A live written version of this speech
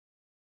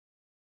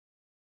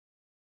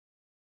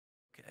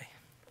Okay.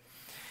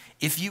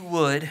 If you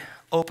would,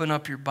 open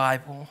up your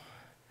Bible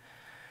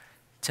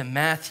to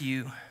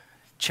Matthew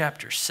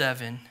chapter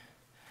 7.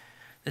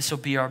 This will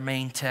be our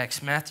main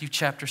text. Matthew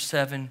chapter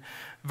 7,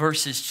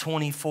 verses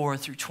 24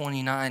 through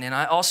 29. And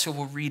I also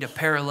will read a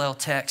parallel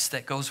text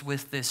that goes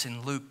with this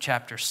in Luke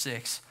chapter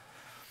 6.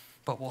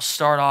 But we'll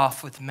start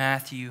off with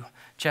Matthew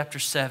chapter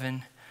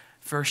 7,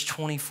 verse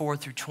 24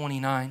 through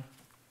 29.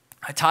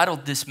 I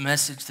titled this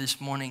message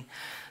this morning,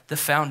 The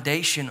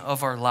Foundation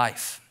of Our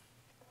Life.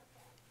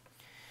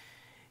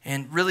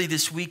 And really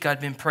this week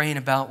I'd been praying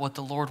about what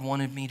the Lord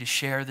wanted me to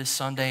share this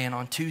Sunday. And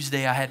on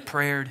Tuesday I had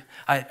prayed.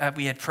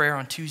 We had prayer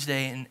on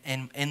Tuesday,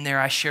 and in there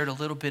I shared a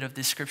little bit of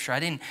this scripture. I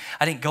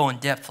didn't go in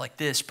depth like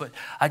this, but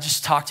I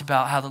just talked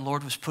about how the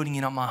Lord was putting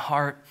it on my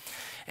heart.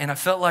 And I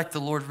felt like the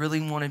Lord really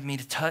wanted me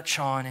to touch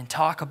on and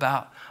talk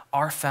about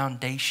our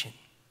foundation.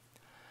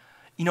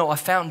 You know, a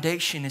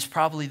foundation is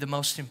probably the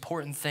most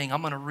important thing.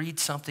 I'm going to read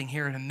something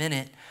here in a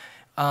minute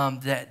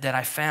that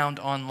I found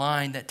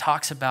online that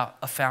talks about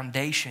a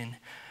foundation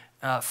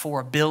for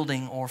a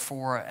building or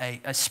for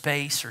a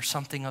space or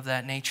something of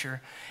that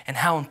nature, and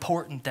how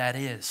important that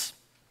is.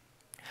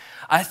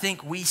 I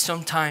think we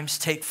sometimes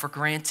take for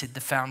granted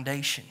the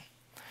foundation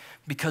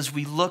because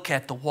we look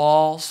at the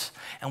walls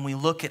and we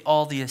look at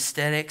all the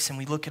aesthetics and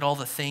we look at all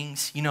the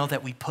things, you know,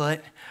 that we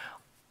put.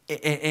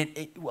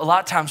 A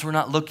lot of times we're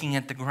not looking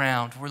at the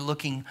ground. We're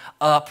looking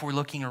up. We're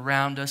looking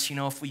around us. You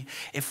know,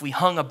 if we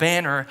hung a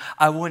banner,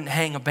 I wouldn't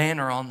hang a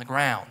banner on the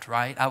ground,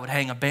 right? I would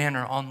hang a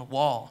banner on the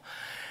wall.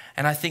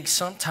 And I think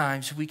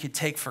sometimes we could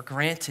take for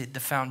granted the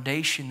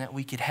foundation that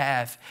we could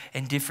have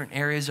in different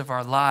areas of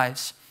our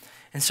lives.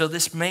 And so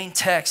this main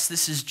text,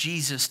 this is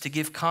Jesus. To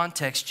give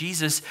context,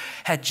 Jesus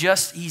had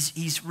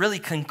he's really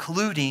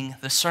concluding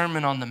the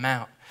Sermon on the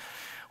Mount.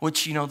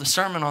 Which, you know, the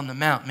Sermon on the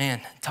Mount,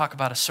 man, talk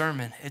about a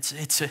sermon.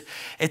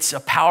 It's a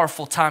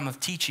powerful time of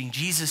teaching.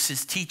 Jesus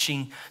is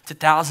teaching to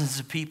thousands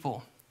of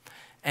people.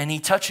 And he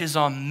touches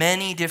on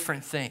many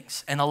different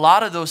things. And a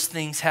lot of those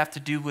things have to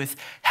do with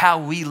how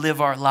we live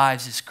our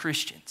lives as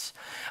Christians.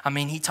 I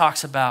mean, he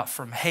talks about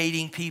from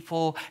hating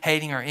people,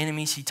 hating our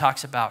enemies. He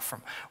talks about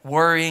from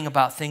worrying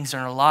about things in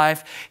our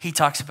life. He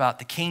talks about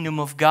the kingdom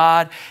of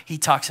God. He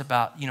talks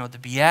about, you know, the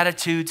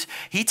Beatitudes.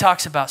 He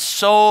talks about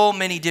so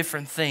many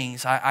different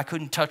things. I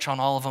couldn't touch on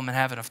all of them and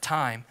have enough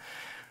time.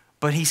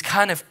 But he's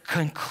kind of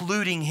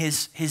concluding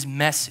his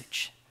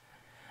message.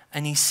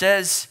 And he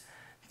says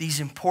these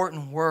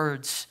important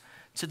words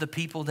to the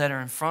people that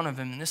are in front of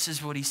him. And this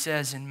is what he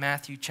says in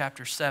Matthew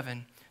chapter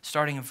 7,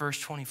 starting in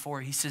verse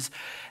 24. He says,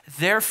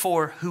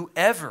 "Therefore,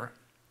 whoever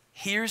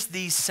hears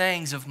these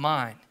sayings of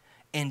mine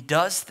and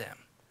does them,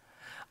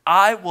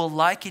 I will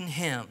liken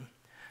him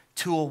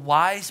to a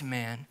wise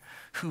man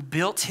who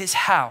built his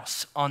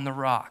house on the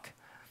rock.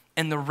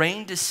 And the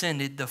rain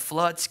descended, the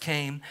floods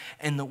came,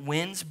 and the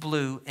winds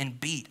blew and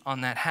beat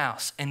on that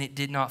house, and it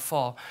did not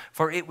fall,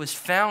 for it was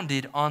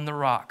founded on the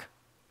rock.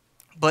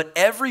 But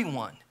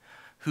everyone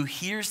who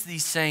hears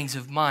these sayings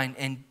of mine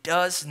and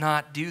does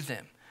not do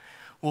them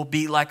will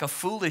be like a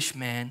foolish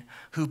man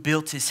who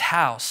built his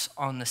house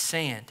on the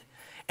sand.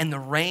 And the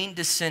rain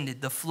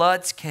descended, the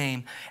floods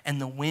came, and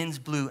the winds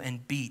blew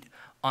and beat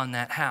on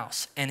that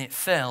house. And it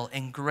fell,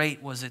 and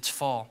great was its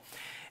fall.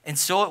 And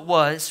so it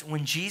was,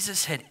 when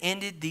Jesus had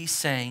ended these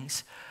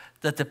sayings,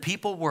 that the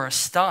people were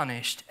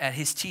astonished at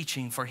his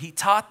teaching, for he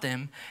taught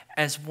them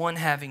as one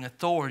having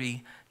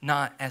authority,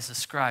 not as a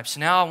scribe." So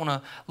now I want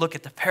to look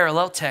at the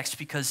parallel text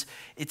because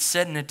it's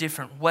said in a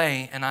different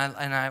way, and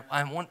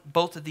I want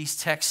both of these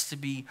texts to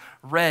be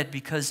read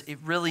because it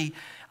really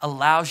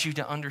allows you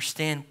to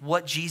understand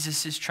what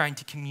Jesus is trying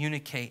to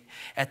communicate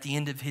at the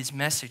end of his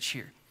message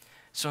here.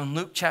 So in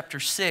Luke chapter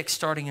 6,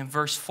 starting in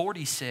verse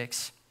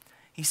 46,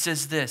 he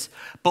says this,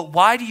 "But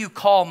why do you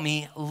call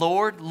me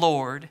Lord,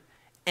 Lord,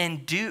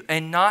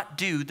 and not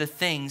do the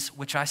things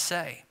which I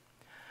say?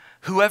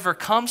 Whoever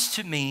comes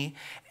to me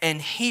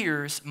and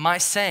hears my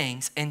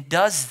sayings and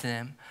does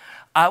them,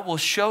 I will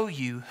show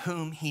you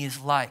whom he is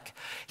like.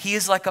 He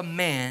is like a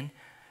man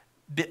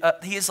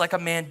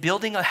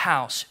building a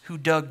house who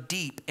dug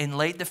deep and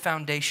laid the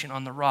foundation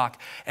on the rock.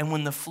 And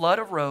when the flood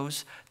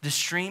arose, the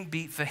stream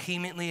beat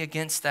vehemently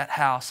against that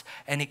house,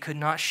 and it could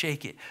not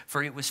shake it,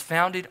 for it was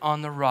founded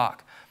on the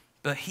rock.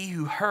 But he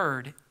who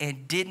heard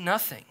and did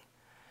nothing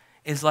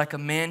is like a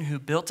man who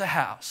built a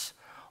house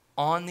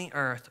on the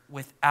earth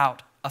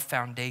without a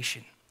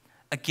foundation,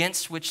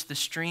 against which the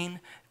stream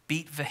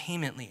beat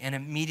vehemently, and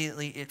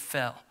immediately it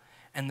fell,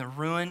 and the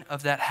ruin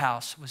of that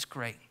house was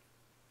great."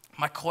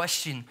 My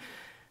question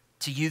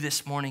to you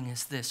this morning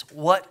is this: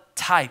 what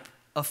type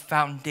of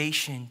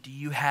foundation do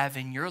you have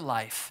in your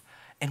life,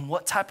 and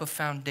what type of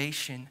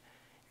foundation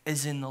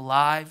is in the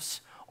lives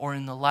or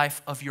in the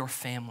life of your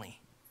family?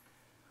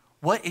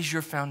 What is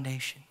your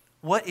foundation?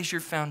 What is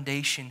your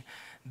foundation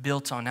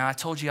built on? Now, I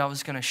told you I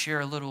was going to share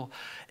a little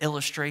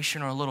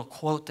illustration or a little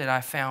quote that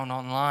I found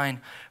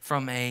online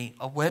from a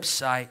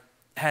website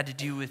that had to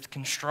do with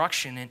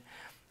construction.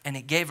 and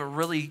it gave a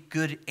really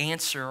good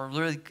answer, or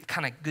really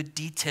kind of good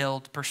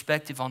detailed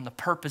perspective on the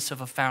purpose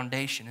of a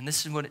foundation. And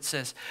this is what it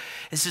says.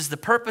 It says the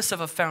purpose of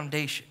a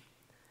foundation.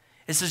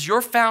 It says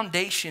your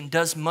foundation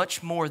does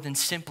much more than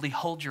simply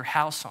hold your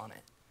house on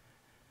it.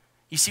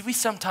 You see, we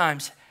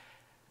sometimes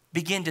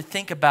begin to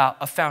think about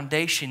a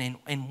foundation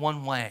in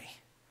one way.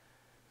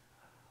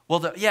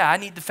 Well, I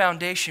need the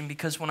foundation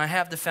because when I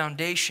have the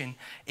foundation,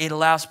 it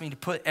allows me to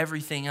put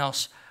everything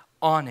else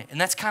on it. And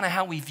that's kind of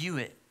how we view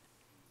it.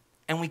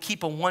 And we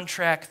keep a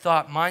one-track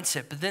thought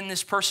mindset. But then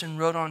this person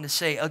wrote on to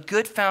say, a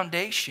good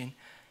foundation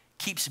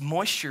keeps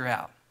moisture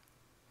out.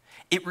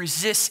 It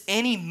resists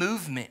any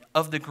movement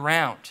of the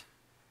ground.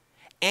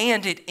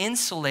 And it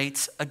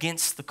insulates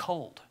against the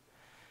cold.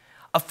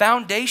 A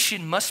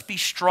foundation must be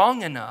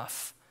strong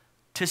enough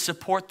to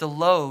support the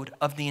load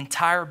of the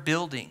entire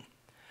building.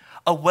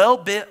 A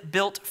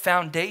well-built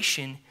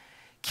foundation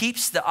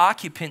keeps the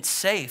occupants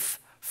safe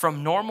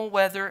from normal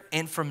weather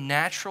and from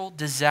natural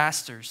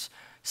disasters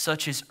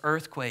such as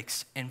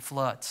earthquakes and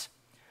floods.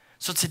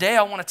 So today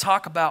I want to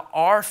talk about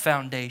our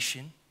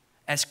foundation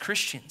as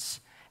Christians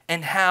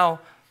and how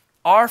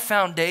our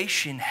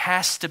foundation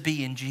has to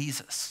be in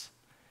Jesus.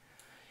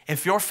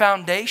 If your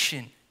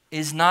foundation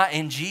is not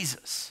in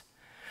Jesus,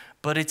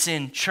 but it's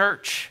in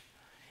church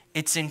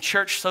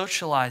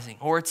socializing,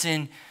 or it's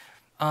in,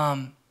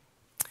 I'm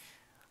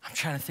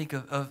trying to think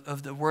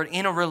of the word,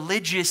 in a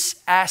religious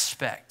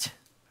aspect,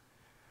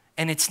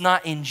 and it's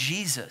not in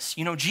Jesus.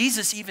 You know,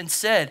 Jesus even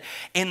said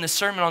in the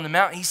Sermon on the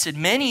Mount, he said,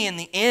 many in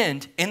the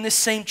end, in this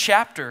same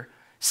chapter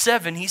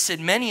 7, he said,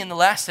 many in the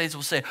last days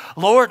will say,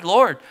 Lord,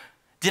 Lord,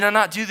 did I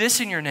not do this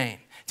in your name?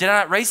 Did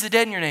I not raise the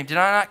dead in your name? Did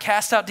I not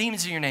cast out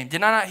demons in your name?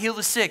 Did I not heal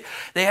the sick?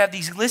 They have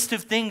these list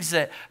of things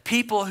that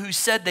people who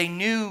said they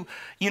knew,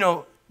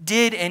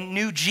 did and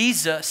knew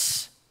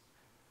Jesus,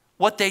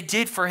 what they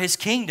did for his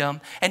kingdom.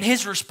 And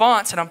his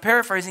response, and I'm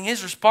paraphrasing,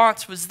 his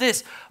response was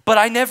this, but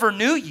I never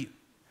knew you.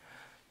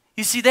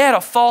 You see, they had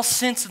a false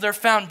sense of their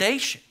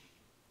foundation.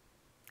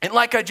 And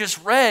like I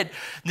just read,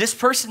 this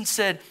person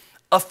said,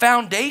 a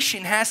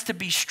foundation has to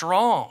be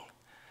strong.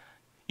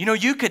 You know,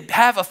 you could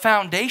have a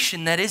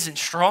foundation that isn't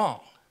strong.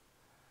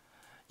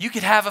 You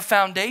could have a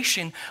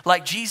foundation,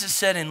 like Jesus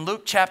said in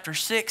Luke chapter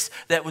 6,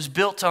 that was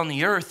built on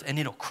the earth and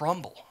it'll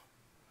crumble.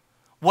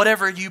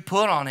 Whatever you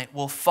put on it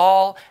will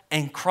fall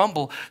and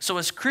crumble. So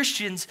as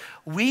Christians,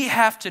 we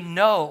have to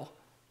know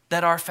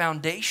that our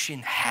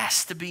foundation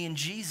has to be in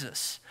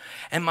Jesus.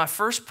 And my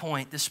first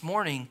point this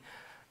morning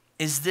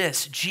is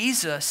this: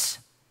 Jesus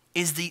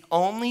is the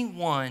only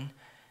one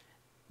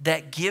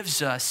that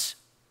gives us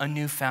a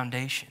new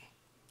foundation.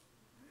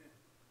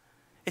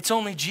 It's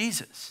only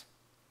Jesus.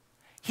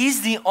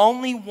 He's the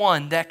only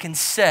one that can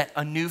set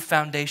a new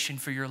foundation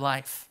for your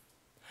life.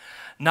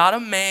 Not a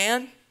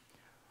man,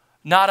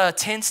 not a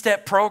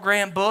 10-step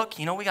program book.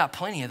 You know, we got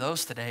plenty of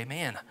those today,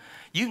 man.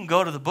 You can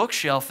go to the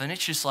bookshelf and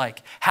it's just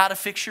like how to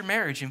fix your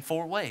marriage in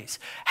 4 ways.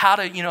 How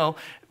to,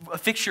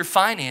 fix your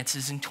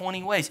finances in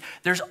 20 ways.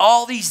 There's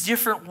all these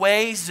different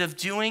ways of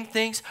doing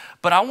things,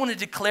 but I want to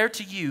declare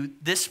to you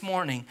this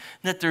morning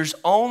that there's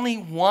only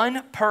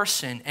one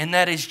person, and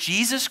that is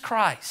Jesus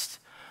Christ,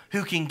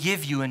 who can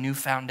give you a new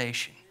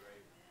foundation.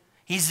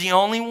 He's the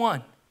only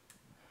one.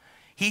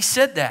 He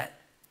said that.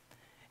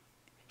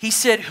 He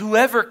said,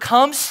 whoever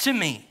comes to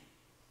me.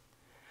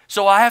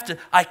 So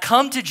I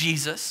come to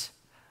Jesus.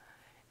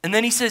 And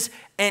then he says,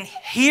 and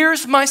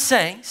here's my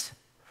sayings.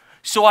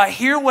 So I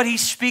hear what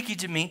he's speaking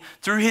to me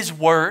through his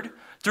word,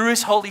 through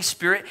his Holy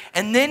Spirit.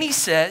 And then he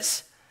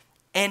says,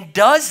 and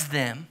does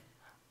them,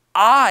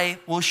 I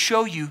will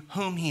show you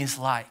whom he is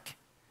like.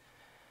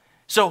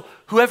 So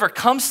whoever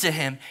comes to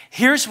him,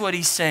 hears what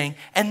he's saying,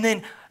 and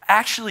then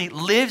actually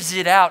lives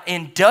it out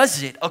and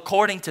does it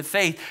according to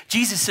faith.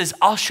 Jesus says,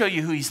 I'll show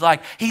you who he's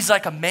like. He's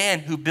like a man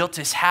who built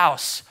his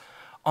house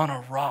on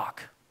a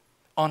rock,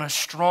 on a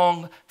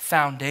strong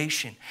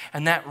foundation.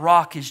 And that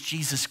rock is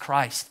Jesus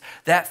Christ.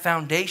 That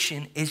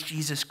foundation is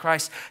Jesus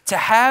Christ. To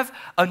have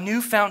a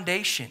new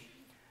foundation,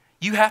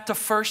 you have to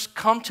first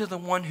come to the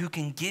one who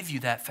can give you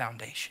that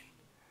foundation.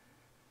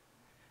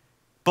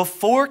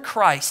 Before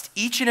Christ,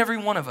 each and every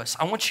one of us,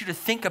 I want you to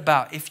think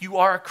about, if you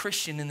are a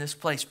Christian in this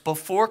place,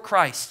 before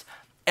Christ,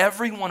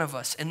 every one of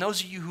us, and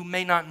those of you who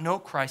may not know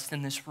Christ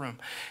in this room,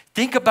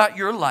 think about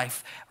your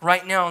life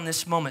right now in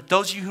this moment.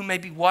 Those of you who may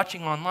be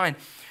watching online,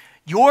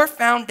 your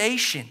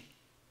foundation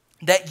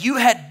that you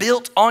had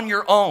built on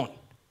your own,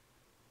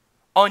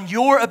 on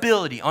your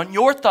ability, on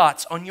your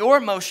thoughts, on your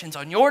emotions,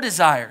 on your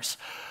desires,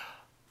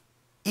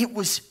 it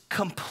was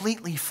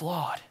completely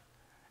flawed.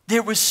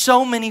 There was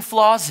so many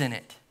flaws in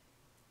it.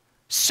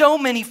 So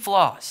many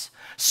flaws.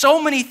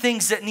 So many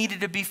things that needed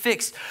to be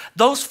fixed.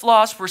 Those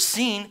flaws were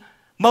seen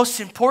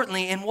most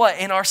importantly in what?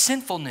 In our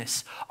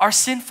sinfulness, our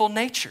sinful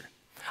nature.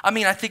 I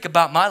mean, I think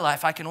about my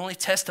life. I can only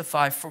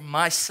testify for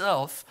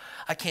myself.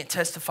 I can't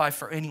testify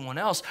for anyone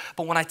else.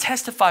 But when I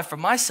testify for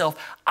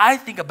myself, I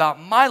think about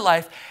my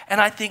life, and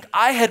I think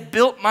I had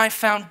built my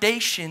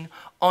foundation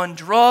on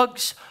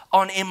drugs,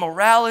 on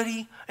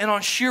immorality, and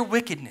on sheer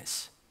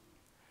wickedness.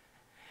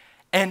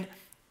 And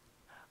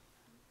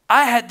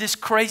I had this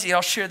crazy,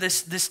 I'll share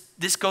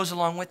this goes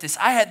along with this.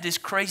 I had this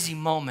crazy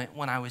moment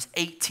when I was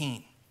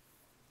 18.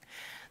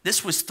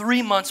 This was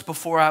 3 months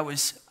before I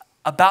was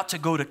about to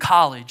go to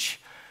college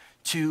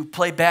to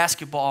play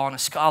basketball on a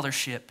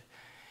scholarship.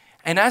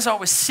 And as I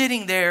was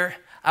sitting there,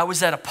 I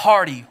was at a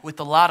party with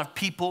a lot of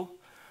people.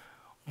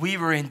 We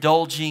were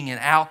indulging in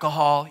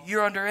alcohol.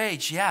 You're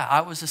underage. Yeah, I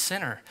was a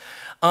sinner.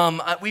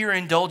 We were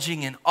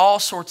indulging in all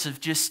sorts of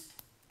just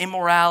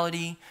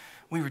immorality.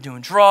 We were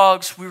doing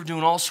drugs. We were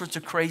doing all sorts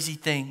of crazy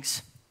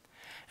things.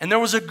 And there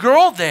was a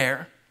girl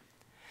there,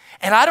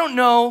 and I don't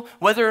know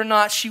whether or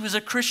not she was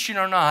a Christian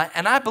or not,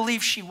 and I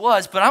believe she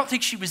was, but I don't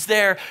think she was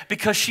there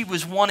because she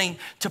was wanting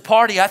to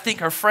party. I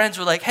think her friends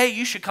were like, hey,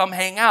 you should come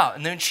hang out.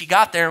 And then she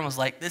got there and was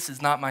like, this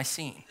is not my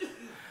scene.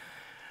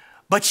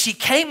 But she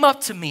came up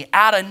to me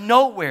out of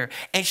nowhere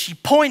and she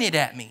pointed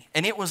at me,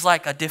 and it was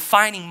like a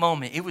defining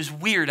moment. It was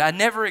weird. I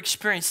never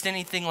experienced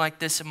anything like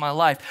this in my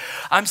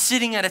life. I'm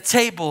sitting at a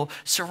table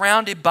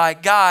surrounded by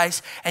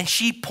guys, and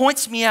she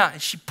points me out,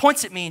 and she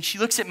points at me, and she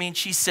looks at me, and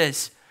she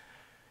says,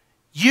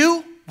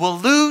 you will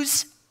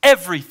lose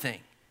everything.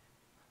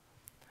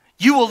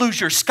 You will lose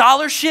your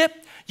scholarship.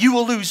 You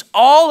will lose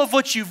all of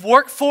what you've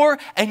worked for,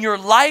 and your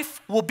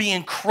life will be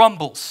in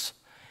crumbles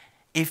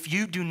if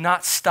you do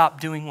not stop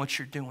doing what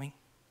you're doing.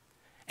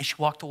 And she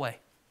walked away.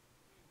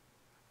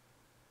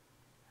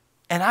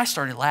 And I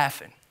started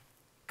laughing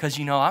because,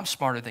 I'm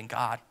smarter than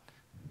God,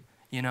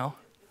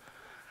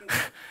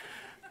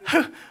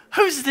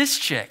 Who's this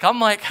chick? I'm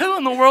like, who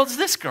in the world's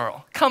this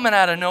girl coming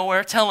out of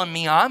nowhere telling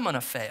me I'm going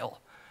to fail?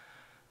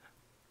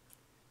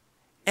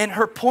 And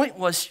her point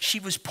was,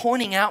 she was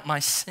pointing out my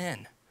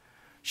sin.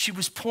 She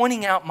was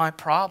pointing out my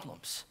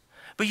problems.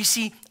 But you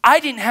see, I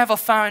didn't have a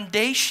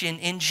foundation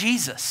in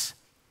Jesus.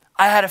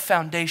 I had a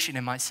foundation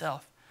in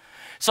myself.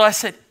 So I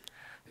said,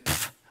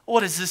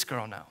 what does this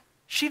girl know?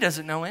 She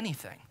doesn't know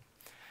anything.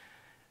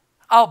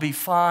 I'll be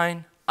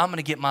fine. I'm going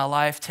to get my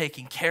life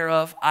taken care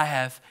of. I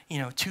have,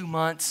 2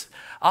 months.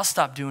 I'll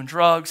stop doing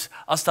drugs.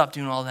 I'll stop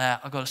doing all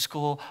that. I'll go to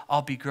school.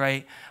 I'll be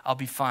great. I'll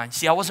be fine.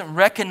 See, I wasn't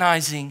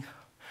recognizing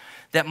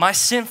that my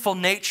sinful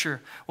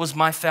nature was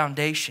my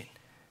foundation.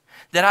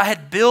 That I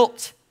had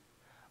built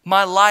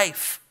my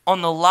life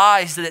on the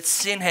lies that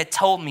sin had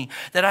told me.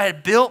 That I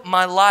had built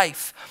my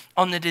life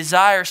on the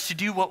desires to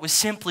do what was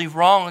simply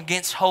wrong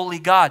against holy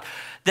God.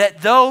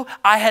 That though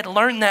I had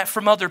learned that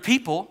from other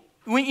people,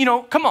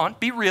 come on,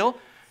 be real.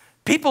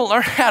 People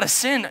learn how to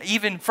sin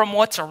even from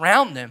what's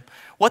around them,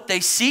 what they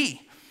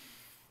see.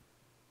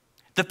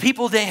 The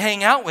people they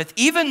hang out with.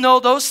 Even though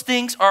those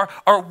things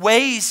are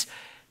ways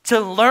to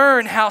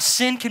learn how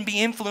sin can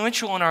be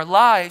influential in our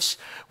lives,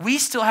 we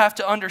still have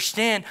to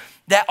understand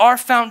that our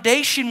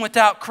foundation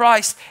without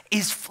Christ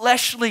is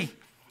fleshly.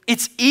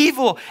 It's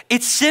evil.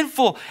 It's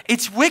sinful.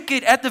 It's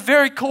wicked at the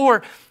very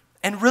core.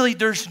 And really,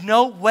 there's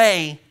no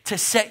way to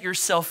set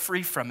yourself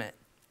free from it.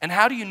 And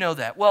how do you know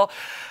that? Well,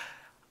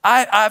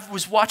 I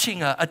was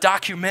watching a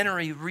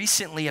documentary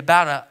recently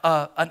about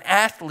an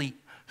athlete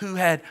who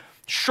had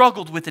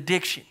struggled with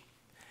addiction.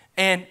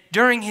 And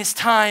during his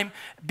time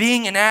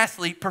being an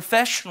athlete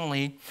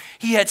professionally,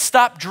 he had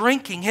stopped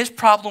drinking. His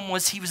problem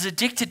was he was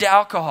addicted to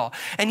alcohol.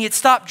 And he had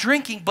stopped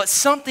drinking, but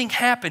something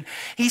happened.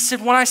 He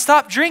said, when I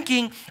stopped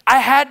drinking, I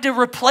had to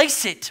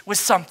replace it with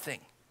something.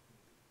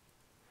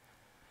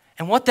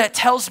 And what that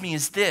tells me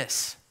is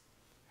this: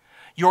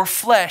 your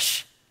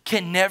flesh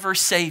can never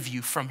save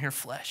you from your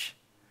flesh.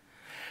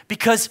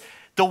 Because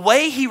the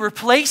way he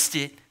replaced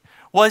it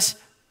was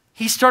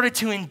he started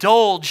to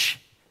indulge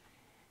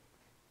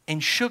in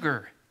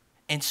sugar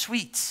and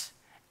sweets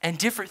and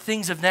different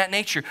things of that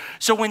nature.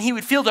 So when he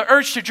would feel the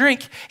urge to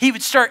drink, he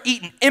would start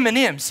eating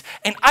M&Ms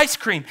and ice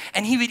cream,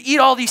 and he would eat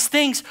all these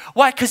things.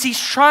 Why? Because he's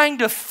trying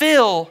to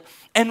fill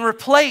and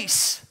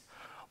replace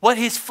what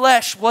his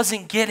flesh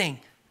wasn't getting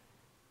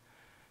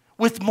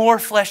with more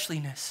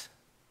fleshliness.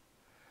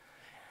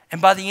 And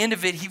by the end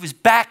of it, he was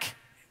back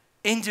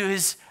into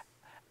his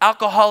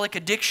alcoholic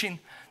addiction.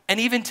 And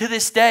even to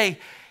this day,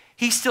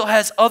 he still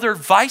has other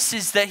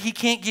vices that he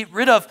can't get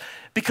rid of.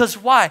 Because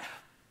why?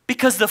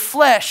 Because the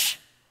flesh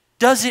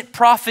doesn't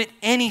profit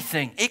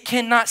anything. It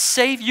cannot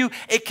save you.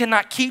 It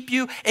cannot keep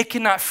you. It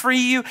cannot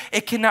free you.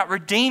 It cannot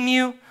redeem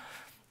you.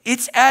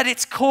 It's at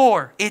its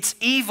core. It's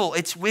evil.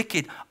 It's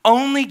wicked.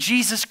 Only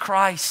Jesus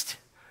Christ,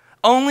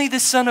 only the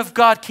Son of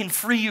God can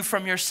free you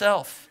from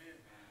yourself.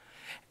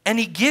 And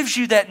he gives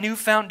you that new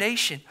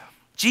foundation.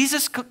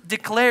 Jesus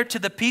declared to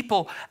the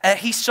people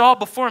he saw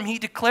before him, he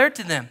declared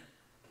to them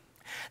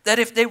that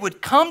if they would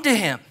come to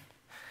him,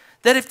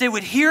 that if they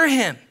would hear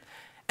him,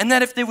 and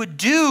that if they would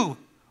do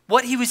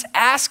what he was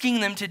asking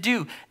them to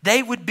do,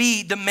 they would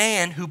be the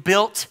man who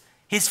built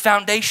his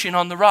foundation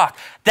on the rock.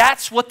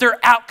 That's what their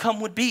outcome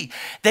would be.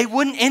 They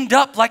wouldn't end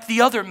up like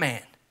the other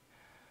man.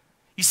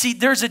 You see,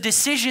 there's a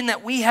decision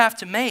that we have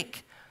to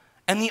make.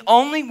 And the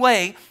only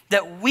way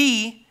that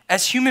we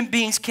as human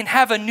beings can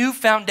have a new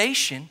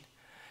foundation,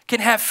 can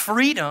have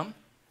freedom,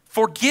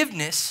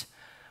 forgiveness,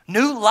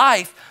 new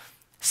life,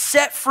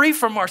 set free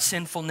from our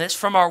sinfulness,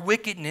 from our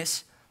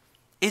wickedness,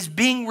 is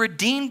being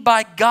redeemed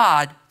by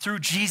God through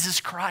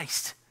Jesus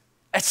Christ.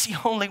 That's the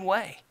only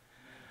way.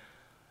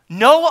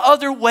 No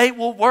other way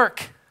will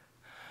work.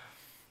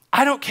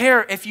 I don't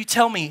care if you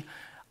tell me,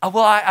 well,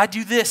 I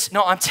do this.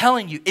 No, I'm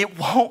telling you, it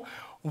won't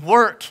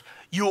work.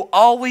 You'll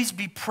always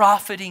be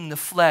profiting the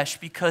flesh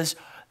because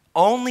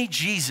only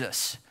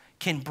Jesus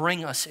can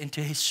bring us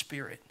into his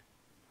Spirit.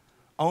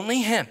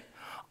 Only him.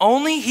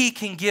 Only he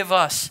can give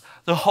us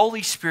the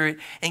Holy Spirit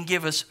and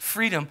give us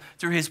freedom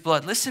through his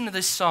blood. Listen to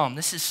this psalm.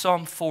 This is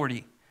Psalm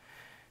 40.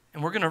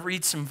 And we're going to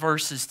read some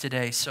verses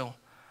today. So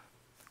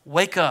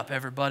wake up,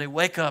 everybody.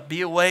 Wake up.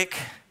 Be awake.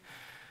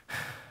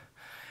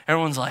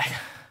 Everyone's like,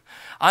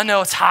 I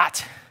know it's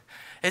hot.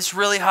 It's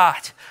really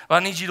hot. But I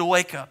need you to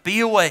wake up. Be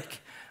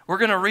awake. We're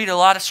going to read a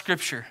lot of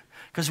scripture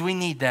because we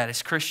need that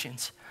as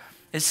Christians.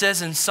 It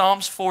says in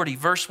Psalms 40,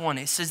 verse 1,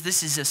 it says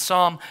this is a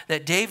psalm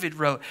that David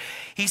wrote.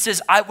 He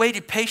says, I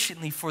waited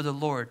patiently for the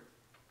Lord,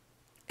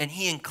 and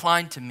he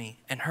inclined to me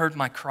and heard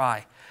my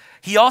cry.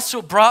 He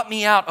also brought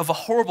me out of a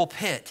horrible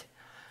pit,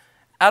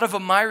 out of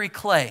a miry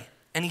clay,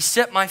 and he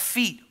set my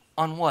feet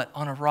on what?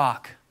 On a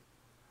rock.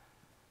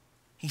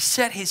 He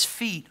set his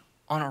feet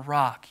on a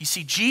rock. You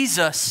see,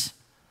 Jesus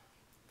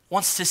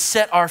wants to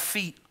set our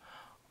feet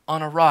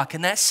on a rock.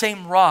 And that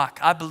same rock,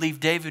 I believe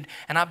David,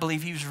 and I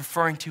believe he was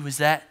referring to is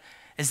that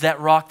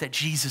rock that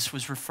Jesus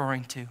was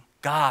referring to.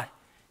 God,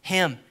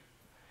 him.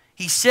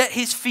 He set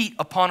his feet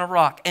upon a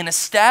rock and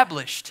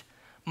established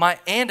my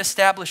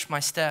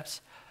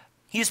steps.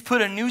 He has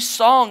put a new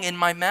song in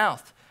my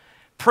mouth.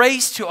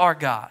 Praise to our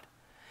God.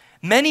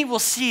 Many will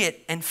see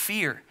it and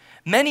fear.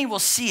 Many will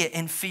see it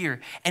and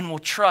fear and will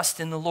trust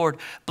in the Lord.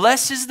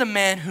 Blessed is the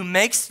man who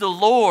makes the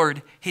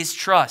Lord his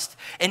trust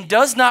and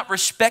does not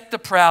respect the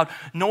proud,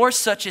 nor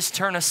such as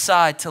turn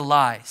aside to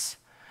lies.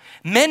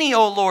 Many,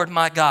 O Lord,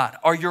 my God,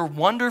 are your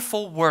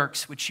wonderful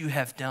works which you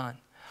have done,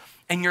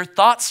 and your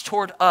thoughts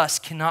toward us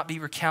cannot be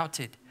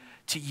recounted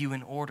to you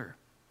in order.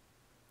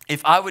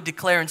 If I would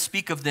declare and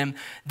speak of them,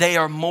 they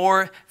are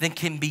more than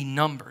can be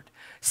numbered.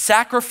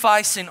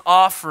 Sacrifice and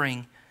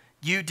offering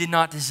you did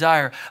not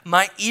desire.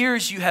 My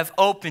ears you have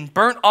opened.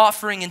 Burnt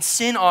offering and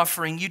sin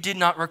offering you did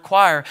not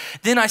require.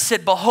 Then I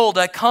said, behold,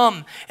 I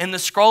come in the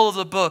scroll of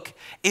the book.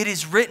 It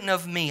is written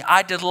of me.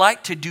 I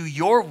delight to do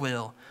your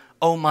will,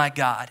 O my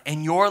God,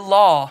 and your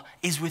law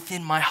is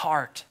within my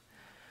heart.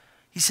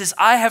 He says,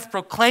 I have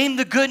proclaimed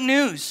the good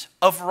news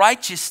of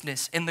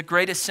righteousness in the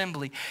great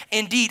assembly.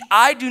 Indeed,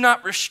 I do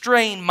not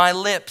restrain my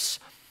lips.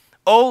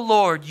 O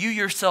Lord, you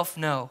yourself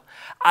know.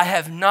 I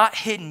have not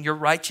hidden your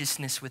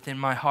righteousness within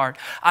my heart.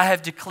 I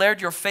have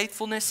declared your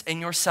faithfulness and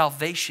your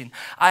salvation.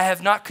 I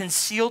have not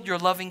concealed your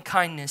loving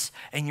kindness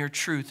and your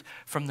truth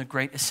from the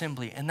great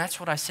assembly. And that's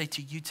what I say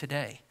to you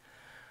today.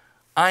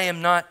 I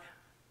am not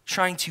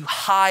trying to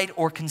hide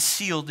or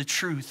conceal the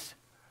truth.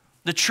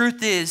 The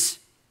truth is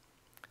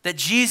that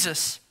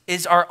Jesus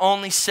is our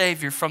only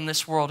Savior from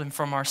this world and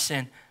from our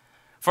sin,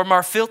 from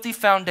our filthy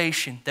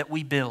foundation that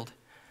we build.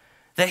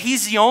 That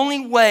he's the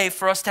only way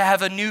for us to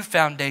have a new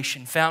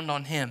foundation found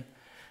on him.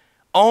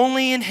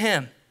 Only in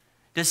him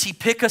does he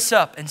pick us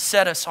up and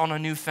set us on a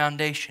new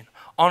foundation,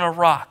 on a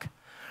rock.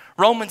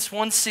 Romans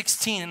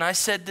 1:16, and I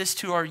said this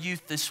to our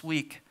youth this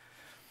week.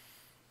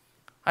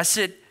 I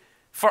said,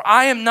 for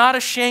I am not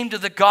ashamed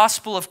of the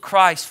gospel of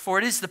Christ, for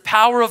it is the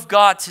power of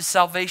God to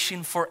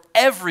salvation for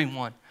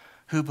everyone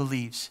who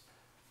believes.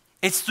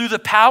 It's through the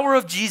power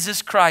of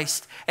Jesus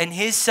Christ and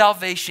his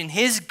salvation,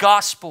 his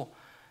gospel,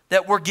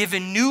 that we're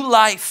given new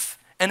life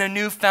and a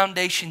new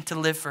foundation to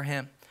live for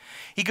him.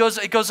 It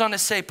goes on to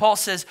say, Paul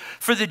says,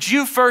 for the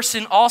Jew first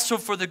and also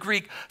for the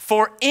Greek,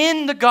 for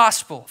in the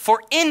gospel,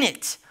 for in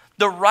it,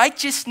 the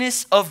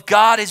righteousness of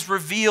God is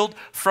revealed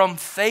from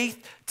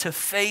faith to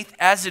faith,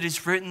 as it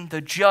is written,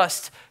 the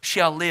just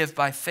shall live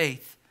by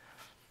faith.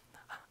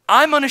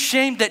 I'm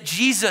unashamed that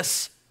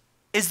Jesus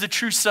is the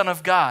true Son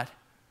of God.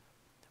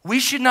 We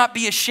should not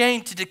be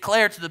ashamed to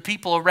declare to the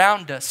people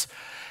around us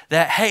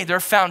that, hey, their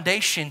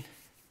foundation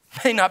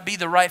may not be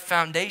the right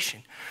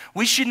foundation.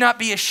 We should not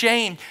be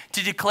ashamed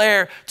to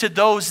declare to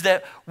those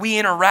that we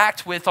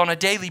interact with on a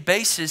daily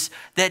basis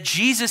that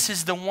Jesus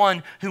is the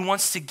one who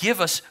wants to give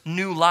us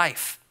new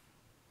life.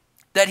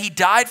 That he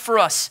died for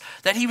us,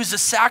 that he was a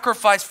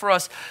sacrifice for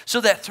us,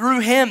 so that through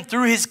him,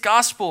 through his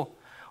gospel,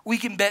 we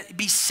can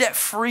be set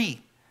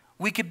free.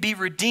 We could be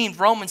redeemed.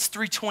 Romans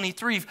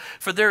 3:23,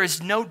 for there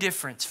is no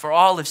difference, for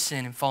all have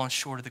sinned and fallen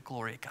short of the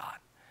glory of God.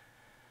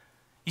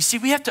 You see,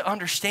 we have to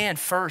understand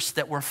first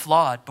that we're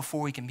flawed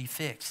before we can be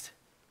fixed.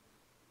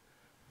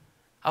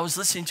 I was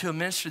listening to a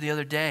minister the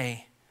other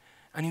day,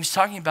 and he was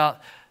talking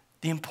about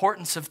the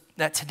importance of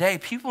that today.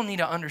 People need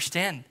to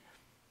understand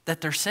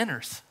that they're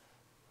sinners.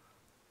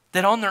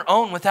 That on their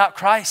own, without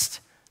Christ,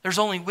 there's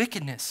only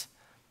wickedness.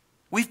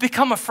 We've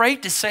become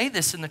afraid to say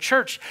this in the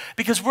church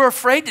because we're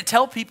afraid to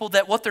tell people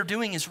that what they're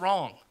doing is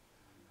wrong.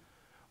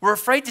 We're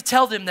afraid to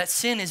tell them that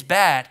sin is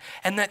bad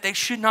and that they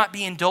should not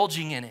be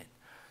indulging in it.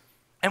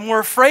 And we're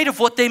afraid of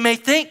what they may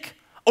think,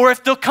 or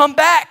if they'll come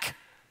back.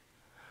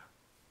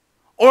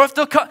 Or if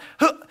they'll come.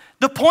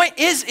 The point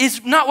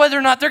is not whether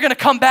or not they're going to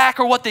come back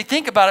or what they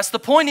think about us. The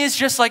point is,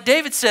 just like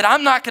David said,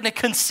 I'm not going to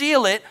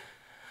conceal it.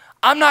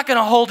 I'm not going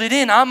to hold it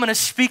in. I'm going to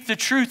speak the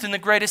truth in the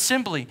great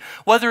assembly.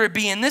 Whether it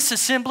be in this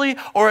assembly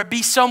or it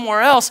be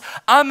somewhere else,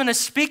 I'm going to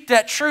speak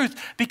that truth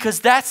because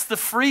that's the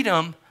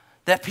freedom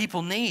that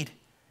people need.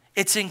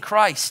 It's in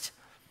Christ.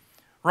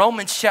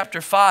 Romans chapter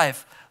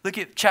 5. Look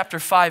at chapter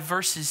 5,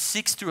 verses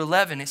 6 through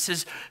 11. It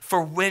says,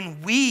 for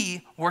when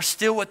we were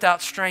still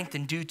without strength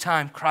in due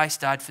time,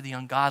 Christ died for the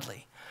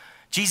ungodly.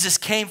 Jesus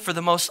came for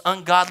the most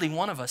ungodly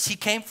one of us. He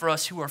came for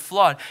us who are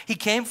flawed. He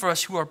came for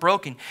us who are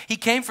broken. He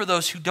came for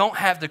those who don't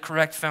have the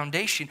correct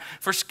foundation.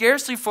 For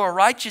scarcely for a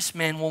righteous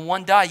man will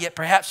one die, yet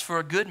perhaps for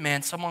a good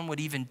man someone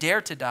would even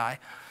dare to die.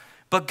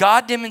 But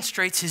God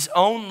demonstrates his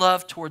own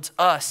love towards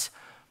us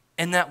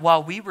in that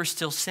while we were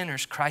still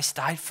sinners, Christ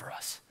died for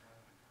us.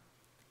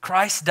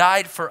 Christ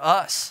died for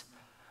us.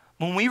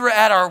 When we were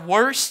at our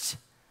worst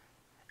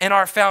and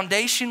our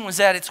foundation was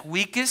at its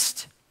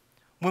weakest,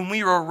 when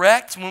we were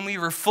wrecked, when we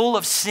were full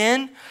of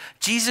sin,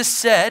 Jesus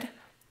said,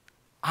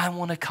 I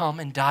want to come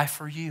and die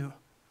for you.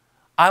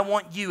 I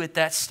want you at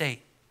that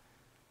state.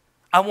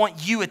 I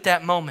want you at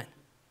that moment.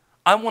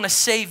 I want to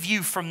save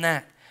you from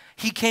that.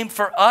 He came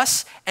for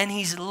us and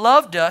he's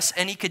loved us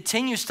and he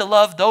continues to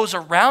love those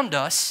around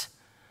us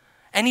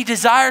and he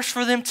desires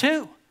for them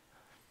too.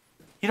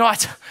 You know,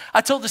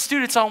 I told the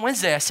students on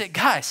Wednesday, I said,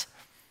 guys,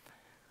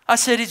 I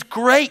said, it's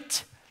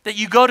great that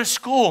you go to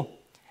school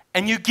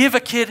and you give a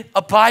kid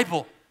a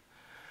Bible.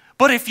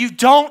 But if you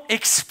don't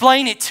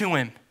explain it to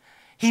him,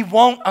 he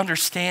won't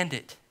understand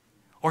it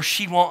or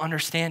she won't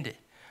understand it.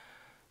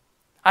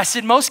 I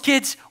said, most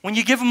kids, when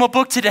you give them a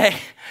book today,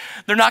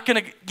 they're not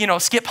going to,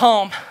 skip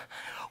home.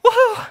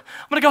 Woohoo,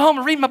 I'm going to go home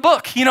and read my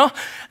book.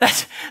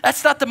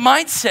 That's not the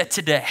mindset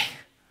today.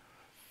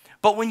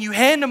 But when you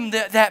hand them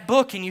that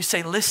book and you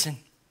say, listen,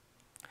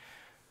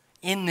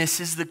 in this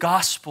is the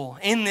gospel.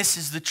 In this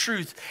is the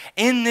truth.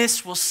 In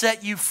this will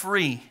set you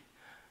free.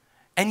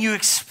 And you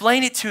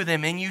explain it to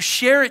them and you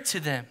share it to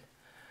them.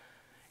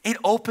 It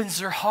opens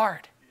their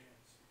heart.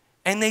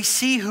 And they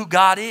see who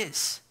God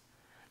is.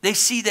 They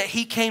see that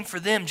he came for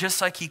them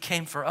just like he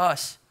came for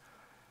us.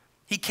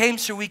 He came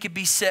so we could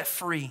be set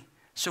free,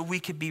 so we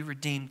could be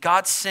redeemed.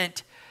 God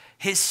sent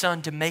his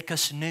son to make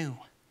us new,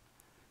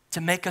 to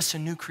make us a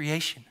new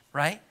creation,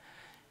 right?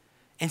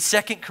 In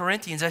 2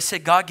 Corinthians, I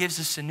said God gives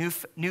us a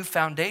new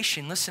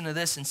foundation. Listen to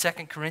this in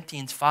 2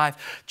 Corinthians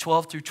 5,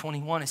 12 through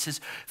 21. It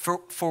says,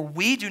 For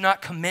we do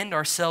not commend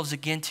ourselves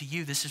again to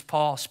you. This is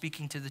Paul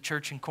speaking to the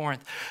church in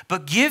Corinth.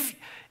 But give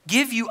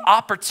you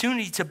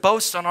opportunity to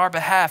boast on our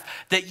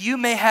behalf, that you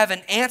may have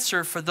an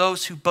answer for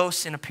those who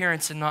boast in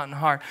appearance and not in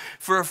heart.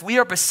 For if we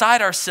are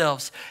beside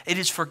ourselves, it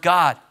is for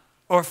God.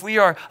 Or if we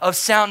are of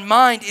sound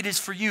mind, it is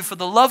for you. For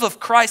the love of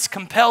Christ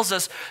compels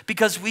us,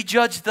 because we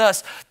judge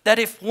thus, that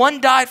if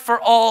one died for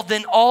all,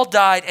 then all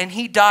died, and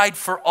he died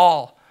for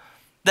all.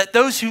 That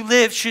those who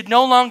live should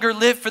no longer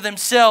live for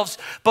themselves,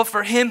 but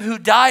for him who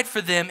died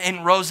for them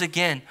and rose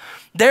again.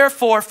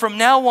 Therefore, from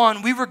now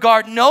on, we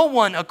regard no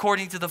one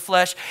according to the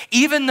flesh,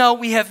 even though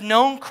we have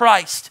known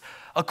Christ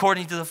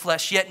according to the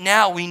flesh. Yet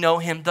now we know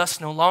him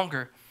thus no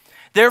longer.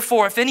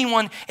 Therefore, if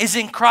anyone is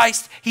in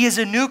Christ, he is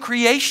a new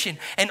creation,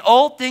 and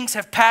old things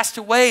have passed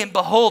away, and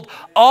behold,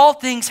 all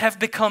things have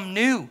become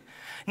new.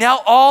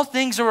 Now all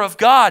things are of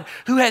God,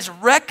 who has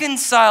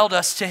reconciled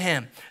us to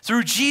him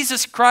through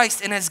Jesus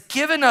Christ and has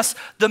given us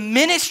the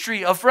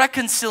ministry of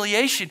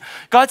reconciliation.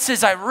 God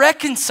says, I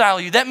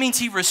reconcile you. That means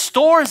he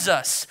restores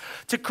us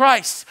to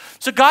Christ.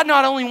 So God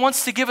not only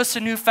wants to give us a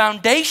new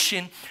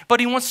foundation, but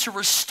he wants to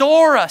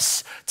restore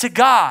us to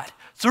God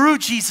through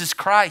Jesus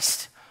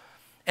Christ.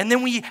 And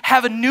then we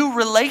have a new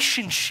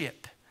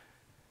relationship.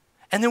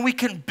 And then we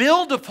can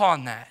build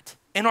upon that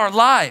in our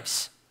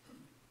lives.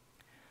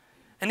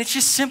 And it's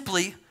just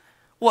simply,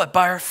 what?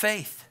 By our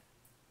faith.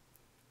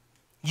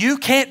 You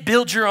can't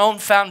build your own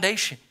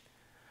foundation.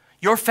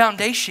 Your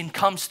foundation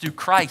comes through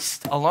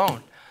Christ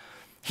alone.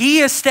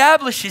 He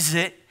establishes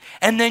it,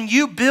 and then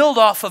you build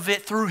off of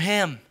it through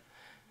him.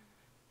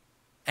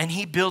 And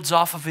he builds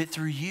off of it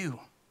through you.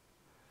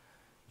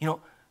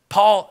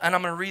 Paul, and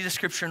I'm going to read the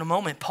scripture in a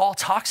moment, Paul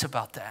talks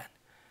about that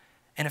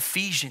in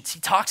Ephesians. He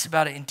talks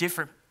about it in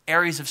different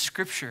areas of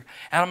scripture.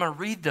 And I'm going to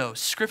read those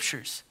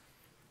scriptures.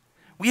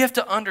 We have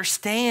to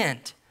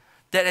understand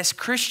that as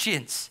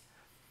Christians,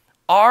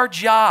 our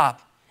job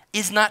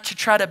is not to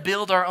try to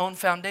build our own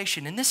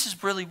foundation. And this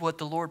is really what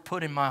the Lord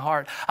put in my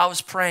heart. I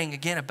was praying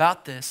again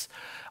about this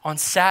on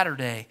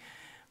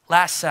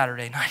last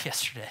Saturday, not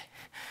yesterday,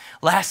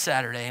 last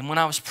Saturday. And when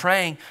I was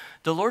praying,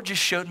 the Lord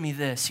just showed me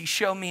this. He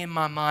showed me in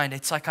my mind,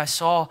 it's like I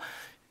saw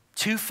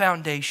two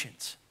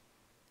foundations.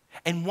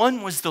 And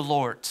one was the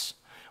Lord's.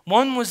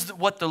 One was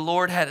what the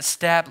Lord had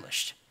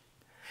established.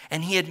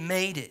 And he had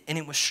made it, and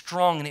it was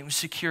strong, and it was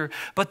secure.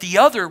 But the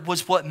other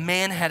was what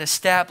man had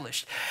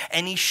established.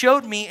 And he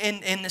showed me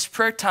in this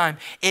prayer time,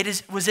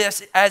 was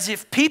as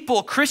if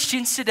people,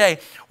 Christians today,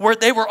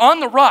 they were on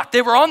the rock.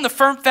 They were on the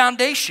firm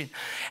foundation.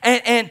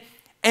 And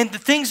And the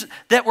things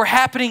that were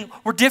happening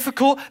were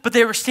difficult, but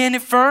they were standing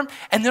firm.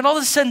 And then all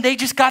of a sudden, they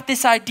just got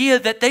this idea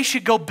that they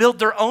should go build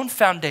their own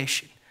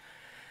foundation.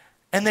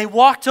 And they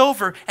walked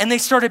over and they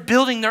started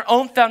building their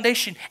own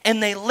foundation,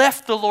 and they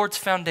left the Lord's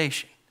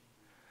foundation.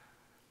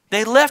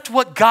 They left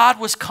what God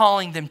was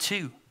calling them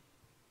to.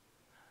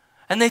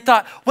 And they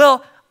thought,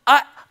 well,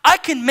 I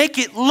can make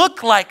it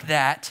look like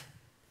that,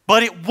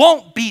 but it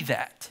won't be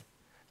that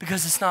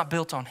because it's not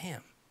built on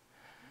Him.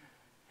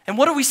 And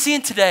what are we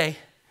seeing today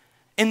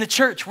in the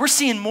church? We're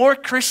seeing more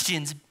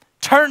Christians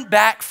turn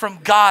back from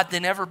God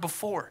than ever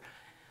before,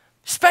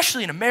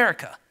 especially in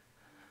America.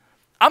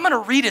 I'm going to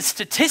read a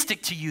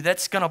statistic to you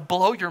that's going to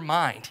blow your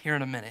mind here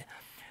in a minute.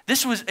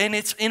 And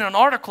it's in an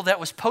article that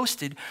was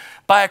posted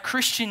by a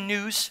Christian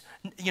news,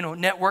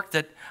 network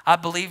that I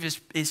believe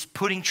is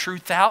putting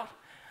truth out.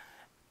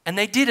 And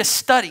they did a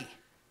study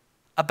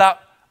about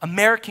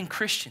American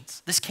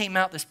Christians. This came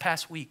out this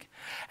past week.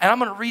 And I'm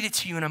going to read it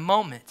to you in a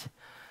moment.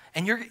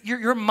 And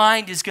your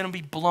mind is going to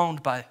be blown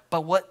by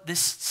what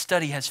this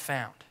study has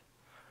found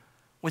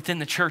within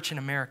the church in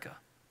America.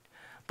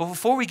 But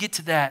before we get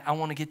to that, I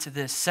want to get to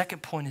this.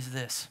 Second point is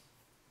this.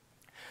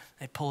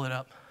 They pull it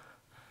up.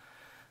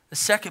 The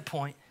second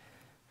point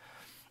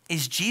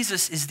is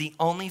Jesus is the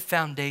only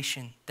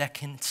foundation that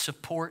can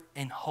support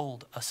and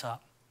hold us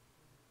up.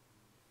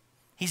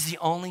 He's the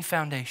only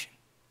foundation.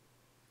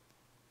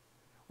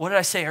 What did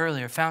I say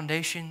earlier?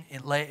 Foundation,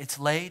 it's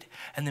laid,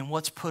 and then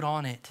what's put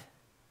on it?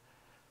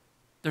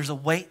 There's a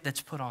weight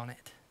that's put on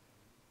it.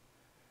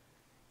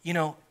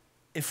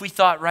 If we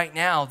thought right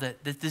now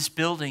that this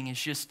building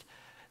is just,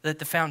 that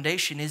the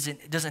foundation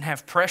doesn't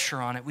have pressure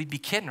on it, we'd be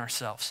kidding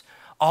ourselves.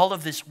 All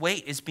of this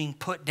weight is being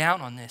put down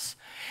on this.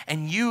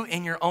 And you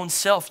in your own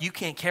self, you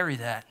can't carry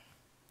that.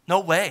 No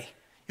way.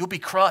 You'll be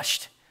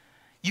crushed.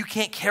 You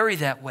can't carry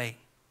that weight.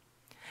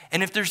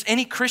 And if there's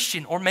any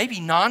Christian or maybe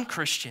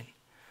non-Christian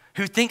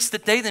who thinks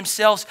that they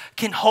themselves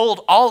can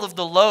hold all of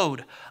the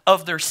load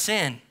of their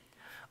sin,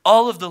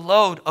 all of the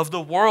load of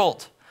the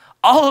world,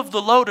 all of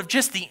the load of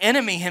just the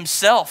enemy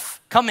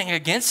himself coming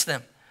against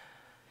them,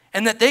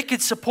 and that they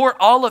could support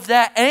all of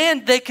that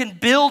and they can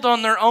build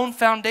on their own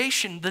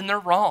foundation, then they're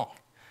wrong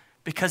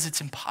because it's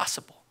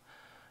impossible.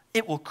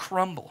 It will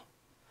crumble.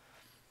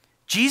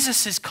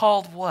 Jesus is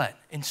called what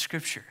in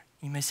Scripture?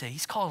 You may say,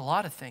 He's called a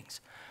lot of things.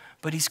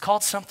 But He's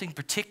called something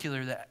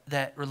particular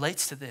that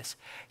relates to this.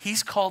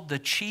 He's called the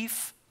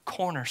chief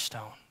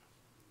cornerstone.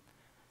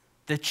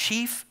 The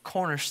chief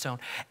cornerstone.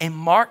 In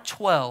Mark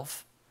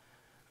 12,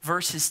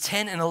 verses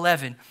 10 and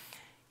 11,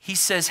 He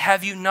says,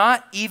 have you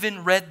not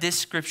even read this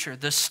scripture?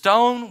 The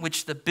stone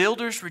which the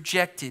builders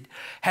rejected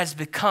has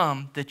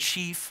become the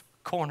chief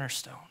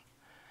cornerstone.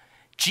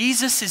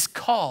 Jesus is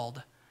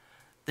called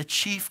the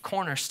chief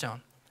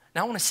cornerstone.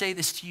 Now I want to say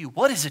this to you.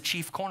 What is a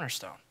chief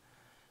cornerstone?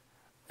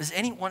 Does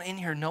anyone in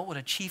here know what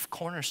a chief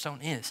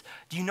cornerstone is?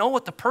 Do you know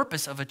what the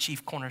purpose of a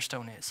chief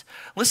cornerstone is?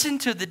 Listen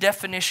to the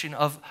definition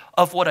of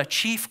what a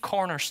chief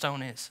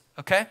cornerstone is,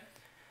 okay?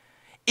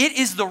 It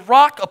is the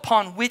rock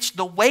upon which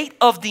the weight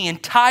of the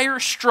entire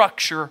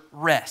structure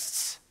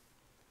rests.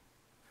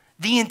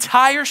 The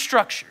entire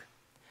structure.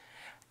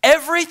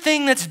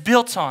 Everything that's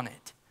built on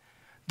it,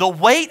 the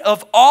weight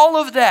of all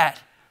of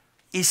that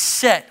is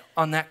set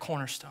on that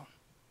cornerstone.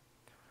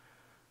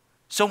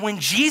 So when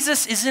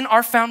Jesus isn't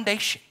our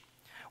foundation,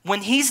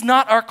 when He's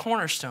not our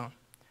cornerstone,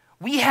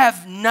 we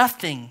have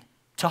nothing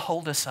to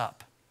hold us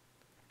up.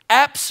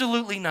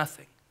 Absolutely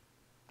nothing.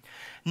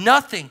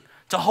 Nothing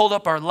to hold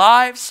up our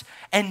lives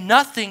and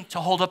nothing to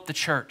hold up the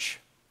church.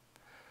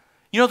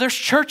 There's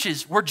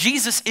churches where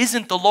Jesus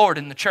isn't the Lord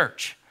in the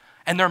church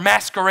and they're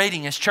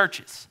masquerading as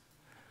churches.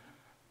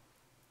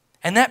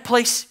 And that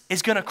place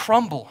is going to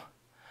crumble.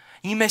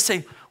 And you may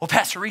say, well,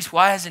 Pastor Reese,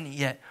 why hasn't it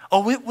yet?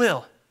 Oh, it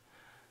will.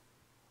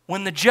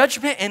 When the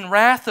judgment and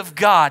wrath of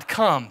God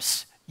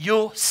comes,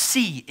 you'll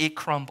see it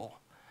crumble.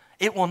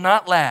 It will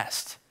not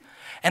last.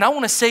 And I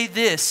want to say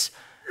this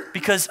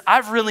because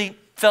I've really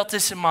felt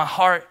this in my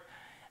heart,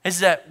 is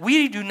that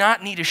we do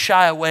not need to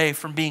shy away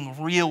from being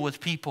real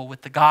with people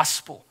with the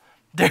gospel.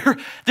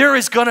 There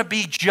is going to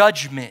be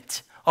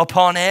judgment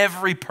upon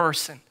every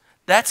person.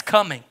 That's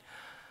coming.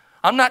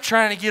 I'm not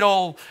trying to get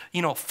all,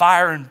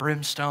 fire and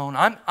brimstone.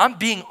 I'm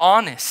being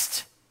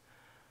honest.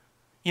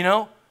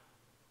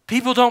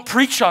 People don't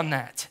preach on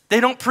that. They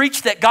don't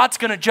preach that God's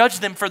going to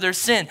judge them for their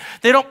sin.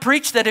 They don't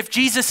preach that if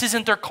Jesus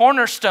isn't their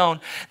cornerstone,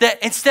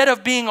 that instead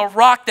of being a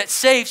rock that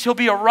saves, He'll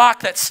be a rock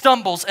that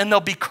stumbles and they'll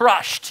be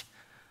crushed.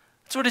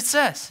 That's what it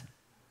says.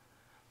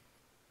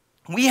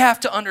 We have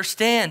to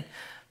understand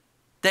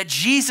that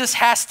Jesus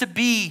has to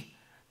be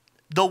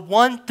the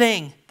one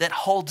thing that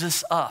holds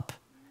us up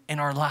in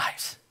our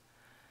lives.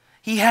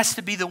 He has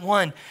to be the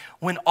one,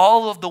 when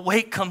all of the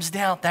weight comes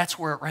down, that's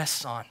where it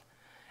rests on.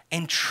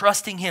 And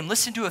trusting Him.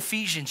 Listen to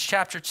Ephesians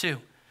chapter 2.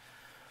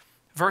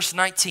 verse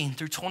 19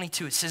 through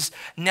 22, it says,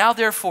 now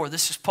therefore,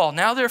 this is Paul,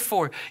 now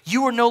therefore,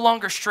 you are no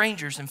longer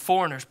strangers and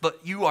foreigners, but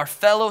you are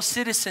fellow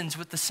citizens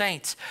with the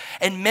saints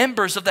and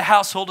members of the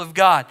household of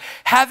God,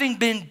 having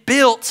been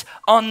built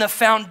on the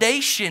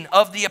foundation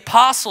of the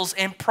apostles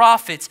and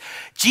prophets,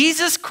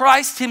 Jesus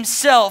Christ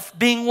himself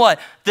being what?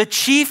 The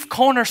chief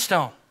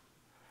cornerstone.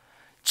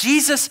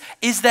 Jesus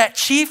is that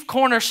chief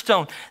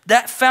cornerstone,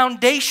 that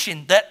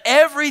foundation that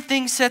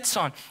everything sets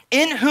on,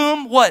 in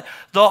whom what?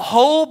 The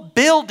whole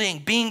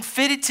building being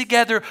fitted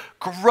together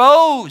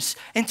grows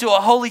into a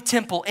holy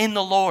temple in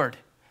the Lord.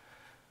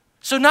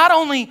 So not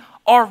only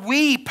are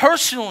we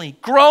personally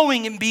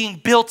growing and being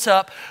built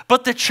up,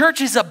 but the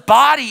church as a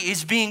body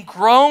is being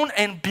grown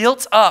and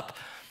built up.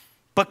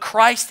 But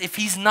Christ, if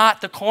he's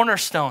not the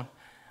cornerstone,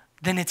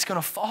 then it's going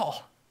to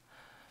fall.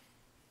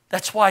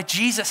 That's why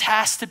Jesus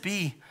has to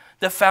be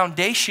the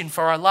foundation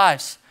for our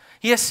lives.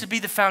 He has to be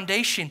the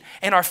foundation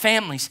in our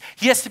families.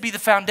 He has to be the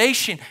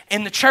foundation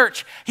in the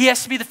church. He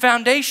has to be the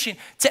foundation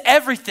to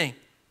everything.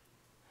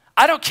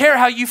 I don't care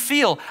how you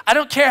feel. I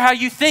don't care how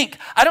you think.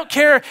 I don't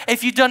care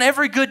if you've done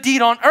every good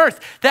deed on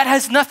earth. That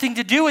has nothing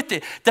to do with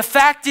it. The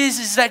fact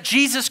is that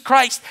Jesus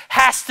Christ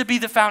has to be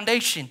the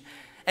foundation.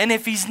 And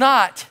if he's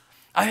not,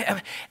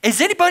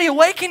 is anybody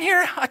awake in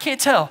here? I can't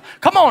tell.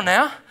 Come on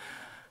now.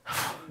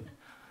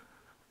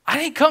 I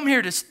didn't come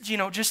here to,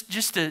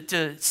 just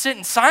to sit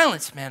in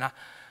silence, man.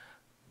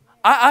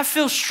 I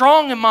feel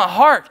strong in my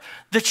heart.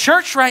 The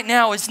church right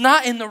now is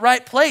not in the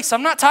right place.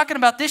 I'm not talking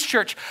about this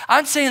church.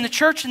 I'm saying the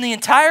church in the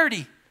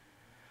entirety.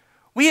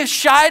 We have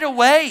shied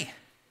away.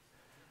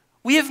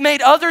 We have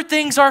made other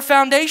things our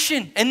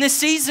foundation in this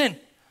season.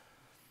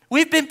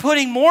 We've been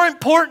putting more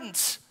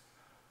importance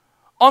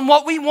on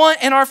what we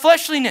want in our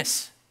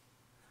fleshliness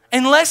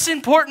and less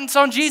importance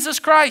on Jesus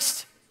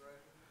Christ.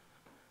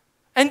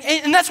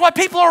 And that's why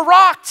people are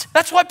rocked.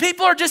 That's why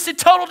people are just in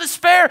total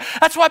despair.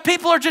 That's why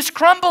people are just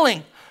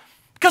crumbling.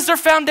 Because their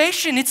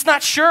foundation, it's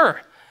not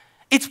sure.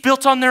 It's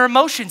built on their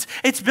emotions.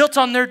 It's built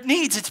on their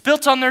needs. It's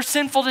built on their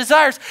sinful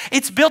desires.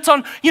 It's built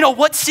on,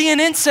 what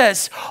CNN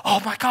says. Oh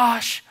my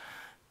gosh.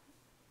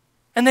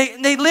 And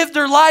they live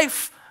their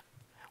life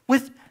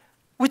with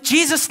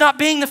Jesus not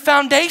being the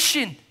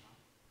foundation.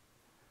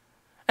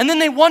 And then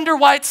they wonder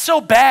why it's so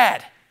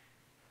bad.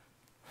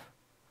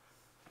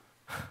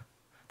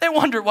 They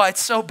wonder why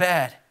it's so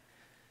bad.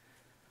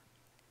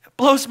 It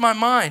blows my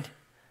mind.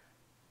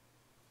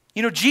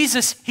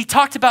 Jesus, he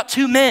talked about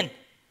two men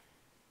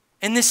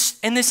in this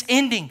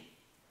ending.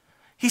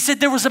 He said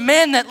there was a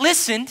man that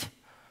listened,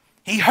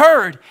 he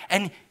heard,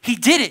 and he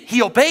did it.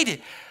 He obeyed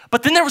it.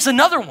 But then there was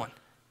another one.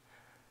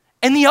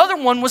 And the other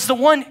one was the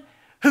one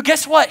who,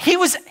 guess what? He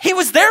was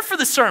there for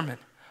the sermon.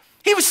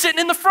 He was sitting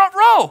in the front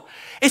row.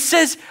 It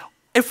says,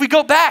 if we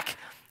go back,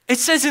 it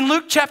says in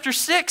Luke chapter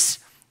 6,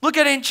 look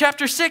at it in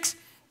chapter 6.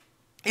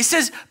 It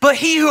says, but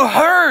he who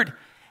heard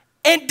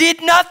and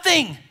did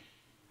nothing.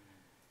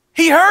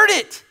 He heard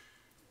it.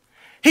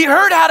 He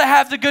heard how to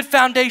have the good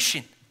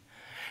foundation.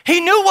 He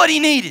knew what he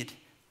needed.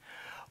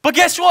 But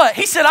guess what?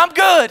 He said, I'm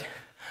good.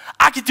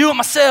 I can do it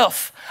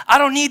myself. I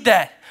don't need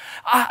that.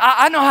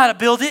 I know how to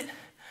build it.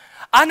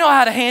 I know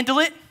how to handle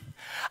it.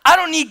 I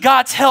don't need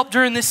God's help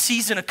during this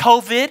season of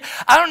COVID.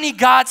 I don't need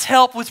God's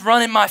help with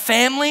running my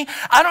family.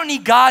 I don't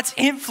need God's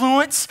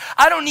influence.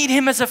 I don't need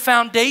him as a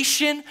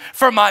foundation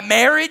for my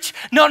marriage.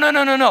 No.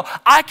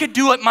 I could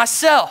do it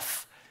myself.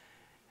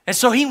 And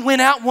so he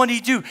went out, what did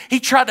he do? He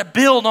tried to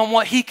build on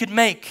what he could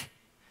make.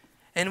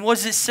 And what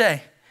does it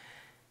say?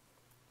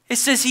 It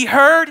says he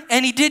heard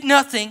and he did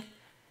nothing.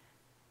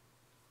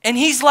 And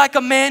he's like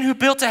a man who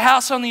built a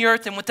house on the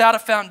earth and without a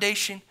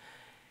foundation.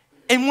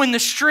 And when the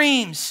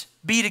streams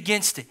beat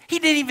against it. He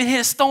didn't even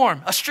hit a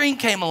storm. A stream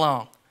came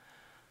along.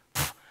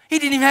 He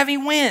didn't even have any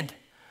wind.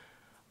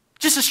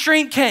 Just a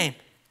stream came.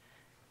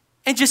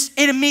 And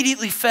it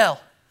immediately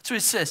fell. That's what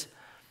it says.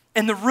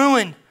 And the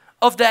ruin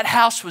of that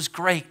house was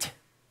great.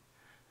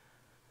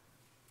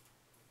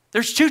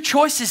 There's two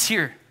choices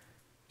here,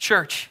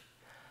 church.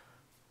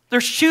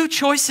 There's two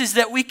choices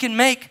that we can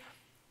make.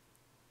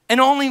 And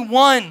only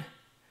one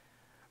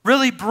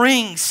really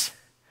brings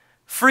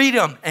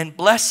freedom and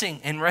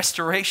blessing and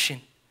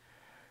restoration.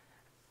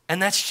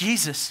 And that's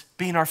Jesus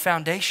being our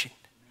foundation.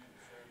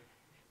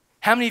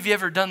 How many of you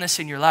ever done this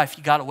in your life?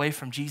 You got away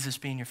from Jesus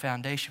being your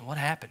foundation. What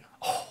happened?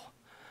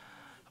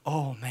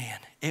 Oh man,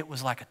 it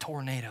was like a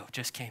tornado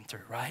just came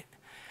through, right?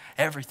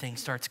 Everything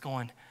starts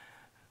going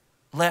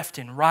left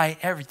and right.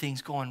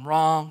 Everything's going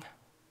wrong.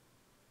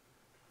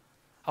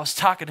 I was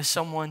talking to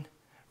someone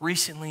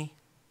recently,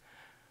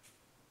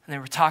 and they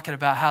were talking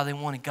about how they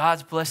wanted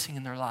God's blessing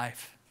in their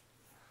life.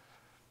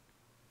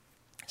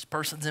 This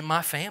person's in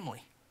my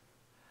family.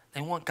 They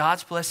want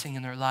God's blessing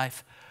in their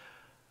life,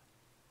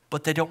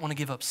 but they don't want to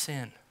give up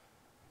sin.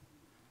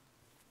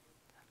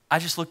 I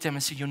just looked at them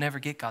and said, you'll never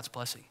get God's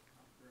blessing.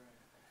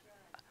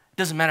 It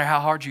doesn't matter how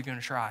hard you're going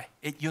to try.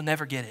 You'll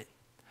never get it.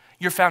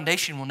 Your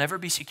foundation will never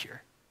be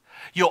secure.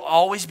 You'll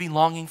always be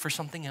longing for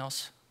something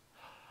else,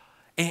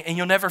 and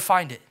you'll never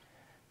find it.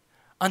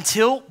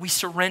 Until we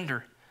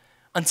surrender,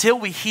 until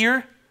we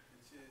hear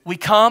We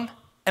come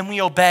and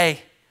we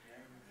obey.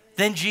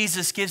 Then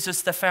Jesus gives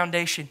us the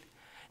foundation.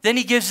 Then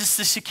he gives us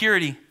the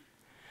security.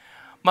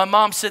 My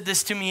mom said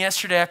this to me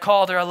yesterday. I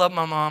called her. I love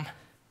my mom.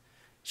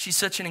 She's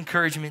such an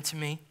encouragement to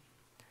me.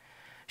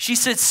 She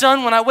said,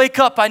 son, when I wake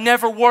up, I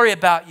never worry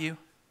about you.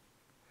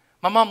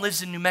 My mom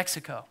lives in New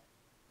Mexico.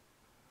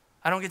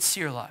 I don't get to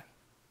see her a lot.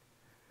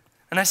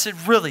 And I said,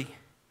 really?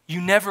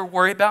 You never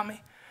worry about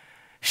me?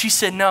 She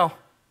said, no.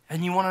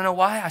 And you want to know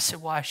why? I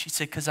said, why? She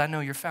said, because I know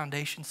your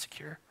foundation's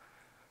secure.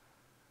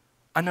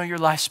 I know your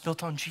life's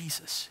built on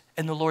Jesus.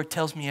 And the Lord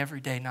tells me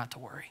every day not to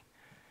worry.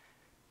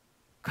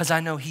 Because I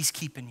know he's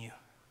keeping you.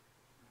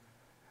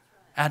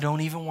 I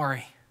don't even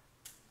worry.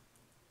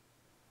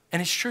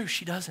 And it's true,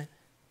 she doesn't.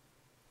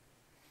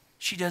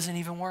 She doesn't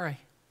even worry.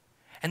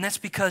 And that's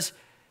because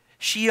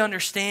she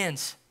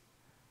understands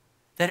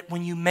that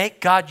when you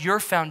make God your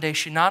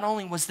foundation, not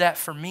only was that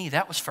for me,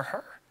 that was for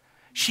her.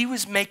 She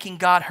was making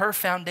God her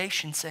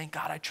foundation, saying,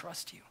 God, I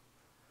trust you.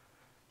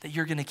 That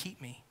you're going to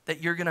keep me.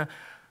 That you're going to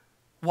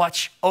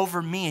watch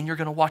over me and you're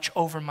going to watch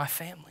over my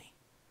family.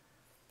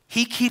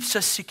 He keeps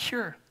us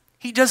secure.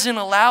 He doesn't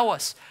allow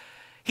us.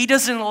 He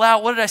doesn't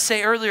allow, what did I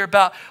say earlier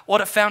about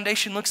what a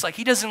foundation looks like?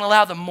 He doesn't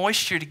allow the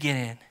moisture to get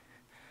in.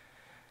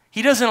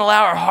 He doesn't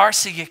allow our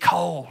hearts to get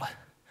cold.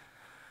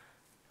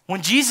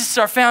 When Jesus is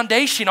our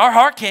foundation, our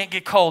heart can't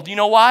get cold. You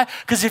know why?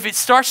 Because if it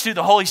starts through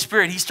the Holy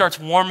Spirit, he starts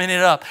warming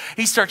it up.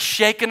 He starts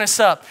shaking us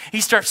up.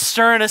 He starts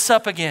stirring us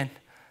up again.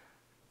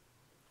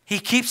 He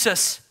keeps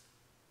us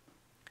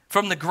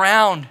from the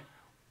ground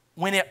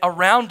when it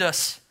around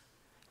us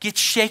gets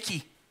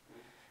shaky.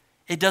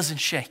 It doesn't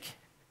shake.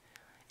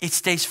 It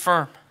stays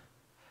firm.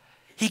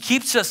 He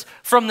keeps us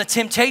from the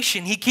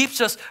temptation. He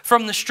keeps us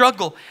from the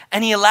struggle.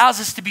 And he allows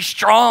us to be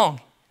strong.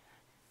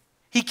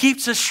 He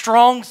keeps us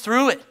strong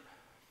through it.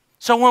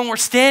 So when we're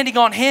standing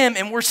on him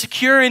and we're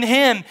secure in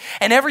him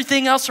and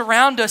everything else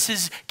around us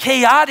is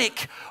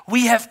chaotic,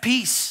 we have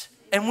peace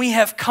and we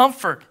have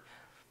comfort.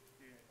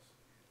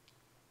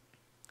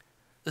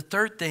 The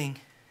third thing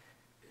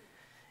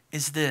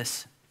is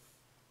this.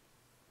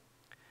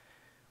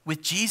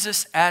 With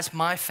Jesus as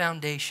my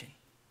foundation,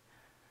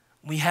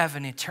 we have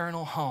an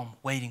eternal home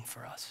waiting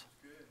for us.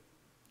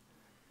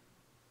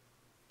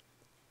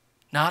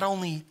 Not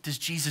only does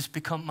Jesus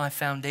become my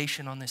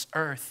foundation on this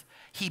earth,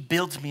 he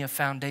builds me a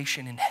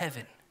foundation in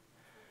heaven.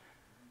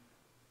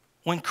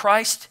 When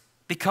Christ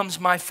becomes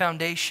my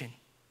foundation,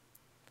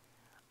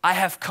 I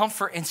have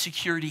comfort and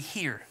security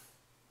here.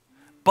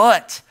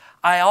 But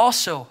I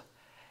also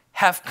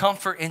have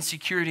comfort and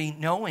security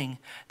knowing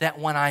that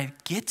when I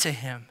get to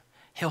him,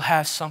 he'll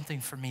have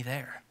something for me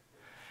there.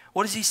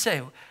 What does he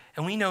say?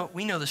 And we know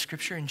the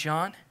scripture in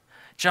John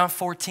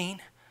 14,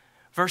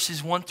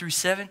 verses 1 through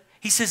 7.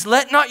 He says,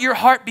 let not your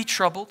heart be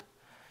troubled.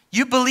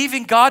 You believe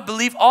in God,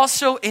 believe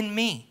also in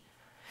me.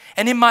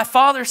 And in my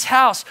Father's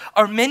house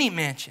are many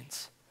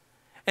mansions.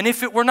 And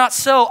if it were not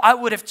so, I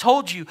would have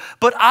told you.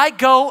 But I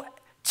go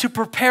to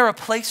prepare a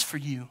place for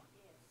you.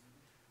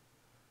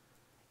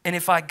 And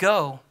if I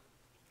go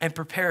and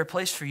prepare a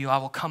place for you, I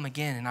will come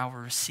again and I will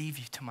receive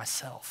you to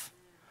myself.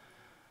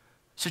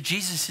 So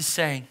Jesus is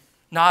saying,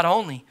 not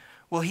only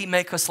will he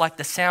make us like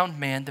the sound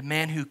man, the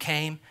man who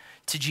came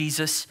to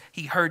Jesus,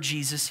 he heard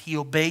Jesus, he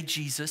obeyed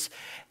Jesus.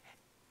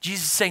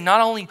 Jesus is saying,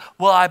 not only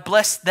will I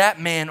bless that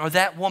man or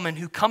that woman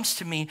who comes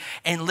to me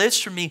and lives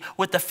for me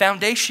with the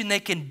foundation they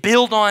can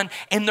build on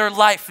in their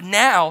life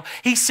now.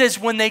 He says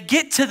when they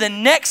get to the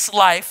next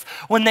life,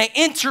 when they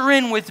enter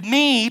in with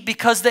me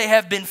because they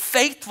have been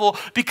faithful,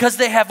 because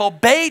they have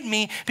obeyed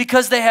me,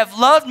 because they have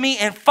loved me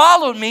and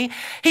followed me,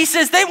 he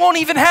says they won't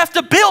even have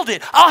to build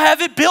it. I'll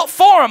have it built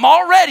for them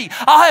already.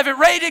 I'll have it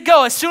ready to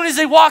go. As soon as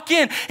they walk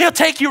in, he'll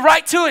take you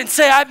right to it and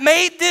say, I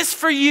made this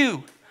for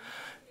you.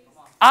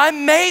 I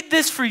made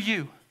this for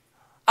you.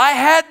 I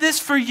had this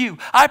for you.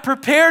 I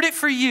prepared it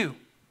for you.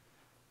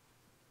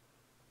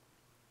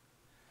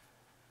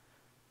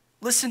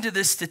 Listen to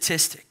this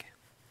statistic.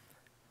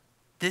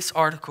 This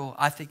article,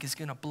 I think, is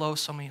going to blow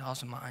some of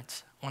y'all's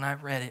minds. When I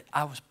read it,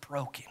 I was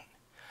broken.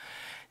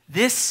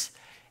 This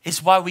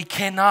is why we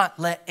cannot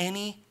let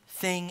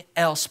anything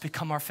else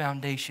become our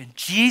foundation.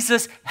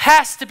 Jesus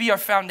has to be our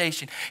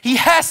foundation. He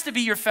has to be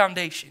your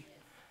foundation.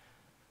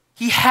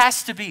 He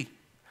has to be.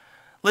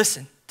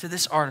 Listen to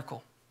this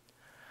article.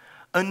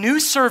 A new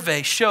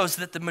survey shows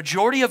that the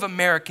majority of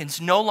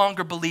Americans no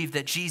longer believe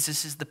that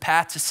Jesus is the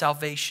path to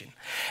salvation.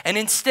 And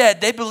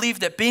instead, they believe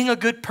that being a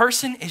good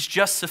person is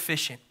just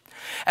sufficient.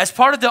 As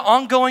part of the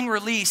ongoing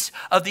release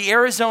of the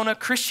Arizona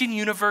Christian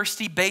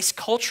University-based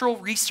Cultural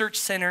Research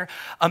Center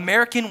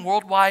American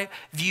Worldwide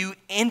View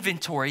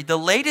Inventory, the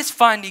latest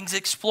findings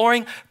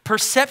exploring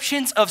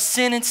perceptions of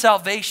sin and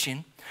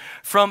salvation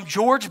from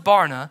George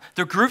Barna,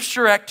 the group's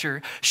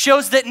director,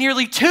 shows that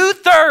nearly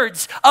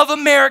 2/3 of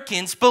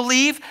Americans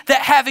believe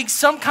that having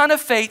some kind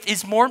of faith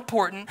is more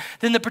important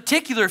than the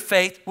particular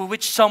faith with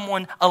which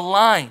someone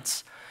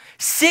aligns.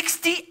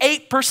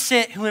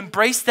 68% who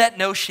embrace that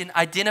notion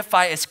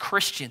identify as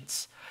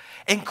Christians.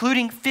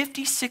 including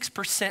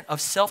 56%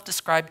 of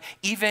self-described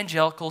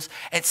evangelicals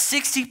and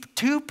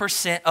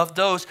 62% of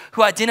those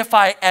who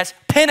identify as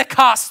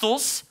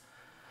Pentecostals,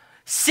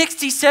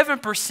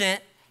 67%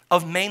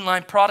 of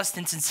mainline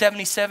Protestants, and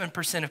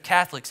 77% of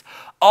Catholics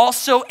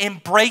also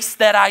embrace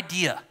that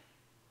idea.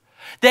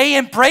 They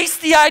embrace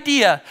the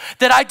idea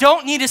that I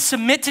don't need to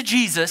submit to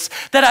Jesus,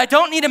 that I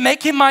don't need to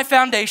make him my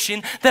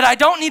foundation, that I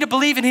don't need to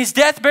believe in his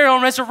death, burial,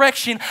 and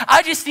resurrection.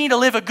 I just need to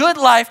live a good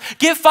life,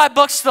 give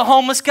 $5 to the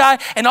homeless guy,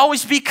 and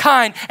always be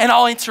kind, and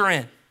I'll enter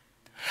in.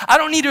 I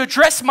don't need to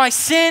address my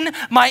sin,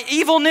 my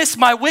evilness,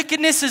 my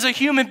wickedness as a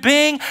human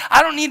being.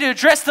 I don't need to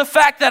address the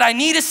fact that I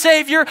need a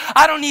Savior.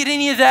 I don't need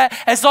any of that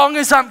as long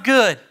as I'm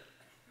good.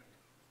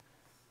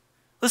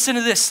 Listen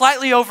to this.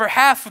 Slightly over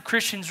half of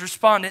Christians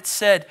respondents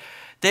said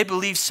they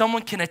believe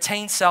someone can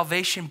attain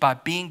salvation by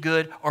being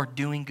good or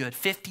doing good.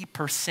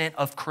 50%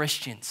 of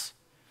Christians.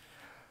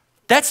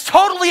 That's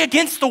totally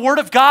against the Word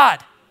of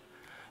God.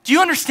 Do you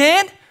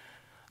understand?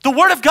 The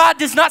Word of God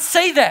does not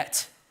say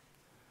that.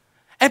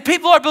 And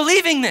people are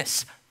believing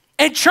this.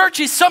 And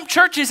churches, some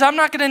churches, I'm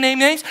not going to name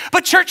names,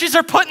 but churches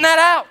are putting that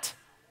out.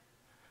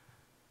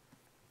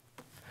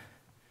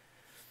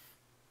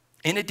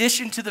 In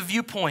addition to the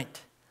viewpoint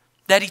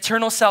that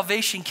eternal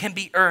salvation can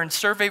be earned,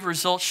 survey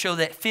results show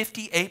that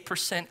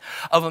 58%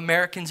 of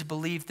Americans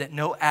believe that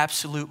no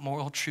absolute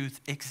moral truth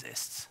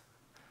exists.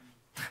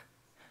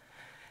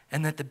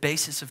 And that the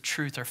basis of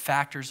truth are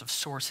factors of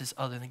sources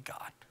other than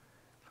God.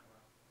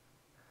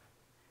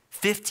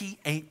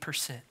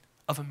 58%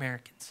 of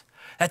Americans.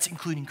 That's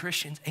including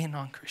Christians and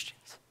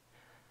non-Christians.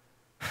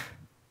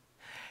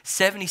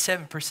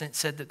 77%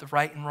 said that the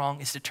right and wrong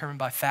is determined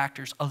by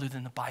factors other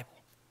than the Bible.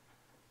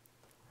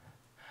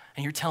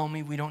 And you're telling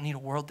me we don't need a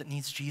world that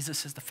needs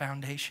Jesus as the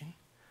foundation?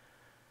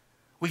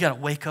 We got to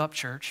wake up,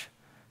 church.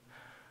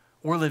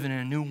 We're living in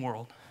a new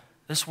world.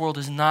 This world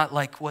is not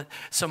like what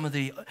some of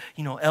the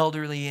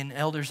elderly and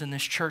elders in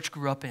this church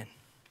grew up in.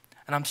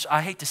 And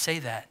I hate to say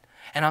that.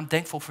 And I'm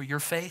thankful for your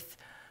faith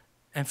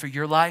and for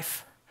your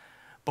life.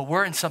 But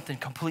we're in something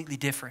completely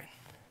different.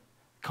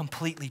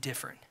 Completely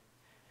different.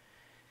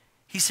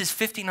 He says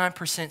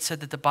 59%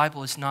 said that the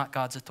Bible is not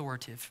God's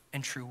authoritative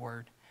and true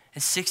word.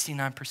 And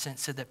 69%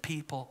 said that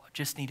people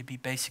just need to be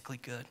basically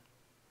good.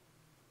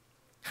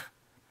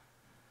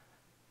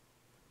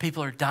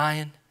 People are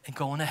dying and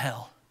going to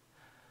hell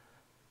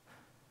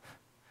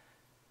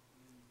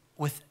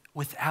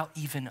without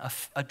even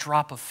a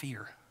drop of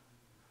fear.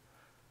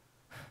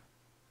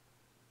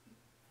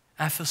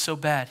 I feel so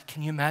bad.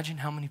 Can you imagine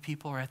how many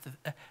people are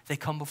they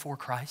come before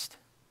Christ?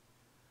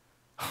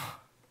 That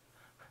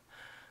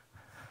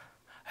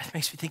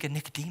makes me think of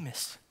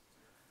Nicodemus.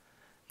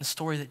 The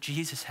story that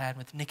Jesus had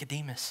with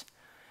Nicodemus.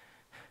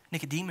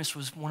 Nicodemus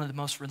was one of the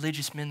most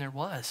religious men there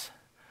was.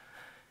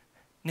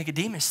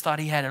 Nicodemus thought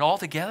he had it all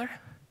together,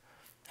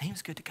 and he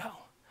was good to go.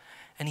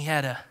 And he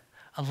had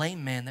a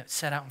lame man that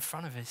sat out in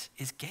front of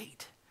his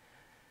gate.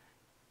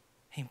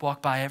 He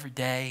walked by every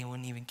day, he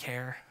wouldn't even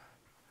care.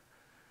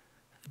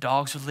 The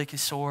dogs would lick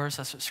his sores,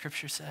 that's what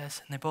Scripture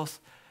says, and they both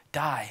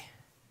die.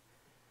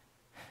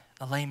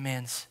 The lame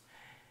man's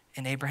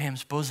in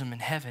Abraham's bosom in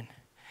heaven,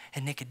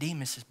 and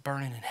Nicodemus is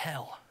burning in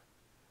hell.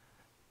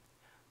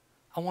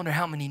 I wonder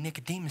how many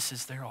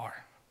Nicodemuses there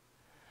are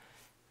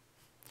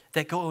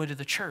that go into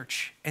the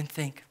church and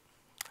think,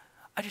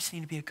 I just need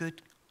to be a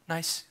good,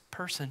 nice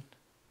person.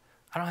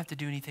 I don't have to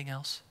do anything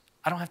else.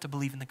 I don't have to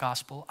believe in the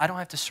gospel. I don't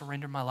have to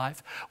surrender my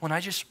life. When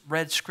I just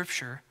read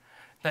Scripture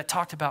that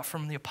talked about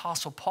from the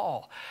Apostle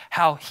Paul,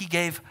 how he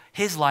gave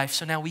his life,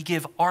 so now we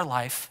give our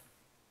life.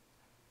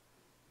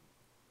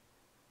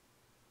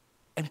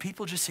 And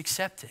people just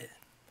accept it.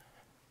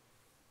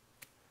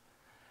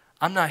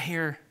 I'm not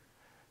here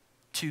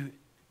to,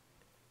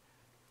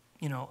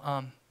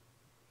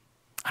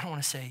 I don't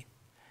want to say,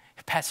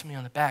 pat me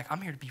on the back.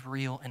 I'm here to be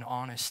real and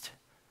honest.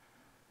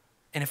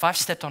 And if I've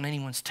stepped on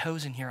anyone's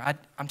toes in here,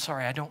 I'm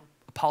sorry, I don't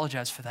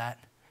apologize for that,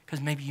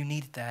 because maybe you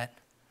needed that.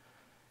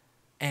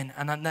 And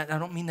I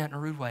don't mean that in a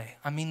rude way.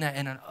 I mean that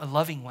in a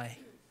loving way.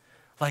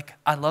 Like,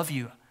 I love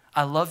you.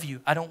 I love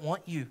you. I don't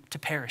want you to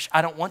perish.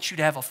 I don't want you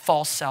to have a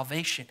false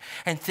salvation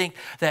and think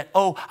that,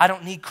 I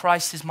don't need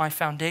Christ as my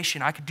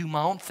foundation. I could do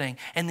my own thing.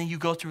 And then you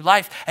go through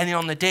life. And then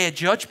on the day of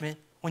judgment,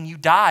 when you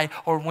die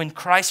or when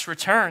Christ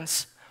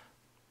returns,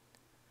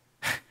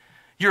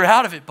 you're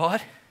out of it,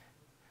 bud.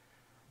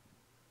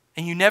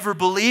 And you never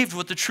believed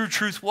what the true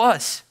truth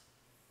was.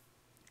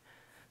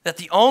 That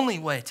the only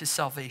way to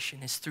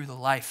salvation is through the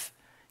life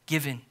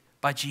given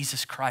by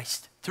Jesus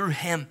Christ. Through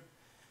Him.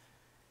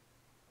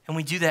 And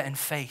we do that in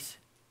faith.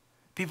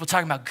 People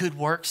talking about good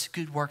works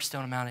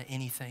don't amount to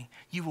anything.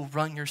 You will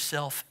run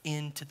yourself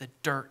into the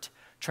dirt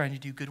trying to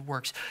do good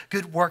works.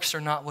 Good works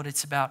are not what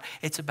it's about.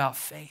 It's about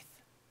faith.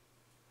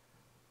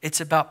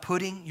 It's about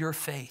putting your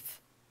faith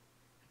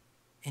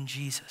in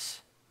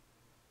Jesus.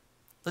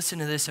 Listen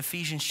to this,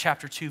 Ephesians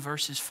chapter 2,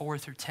 verses 4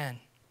 through 10. It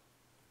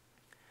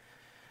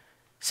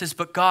says,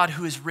 but God,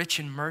 who is rich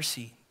in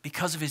mercy,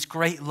 because of His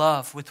great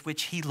love with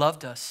which He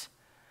loved us,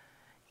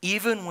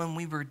 even when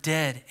we were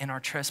dead in our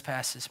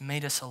trespasses,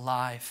 made us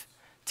alive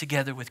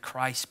together with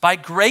Christ. By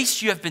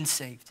grace you have been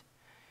saved.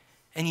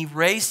 And he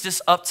raised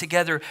us up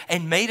together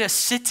and made us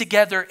sit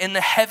together in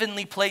the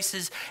heavenly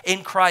places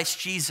in Christ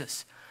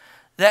Jesus,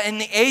 that in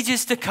the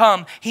ages to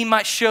come he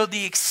might show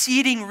the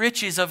exceeding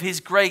riches of his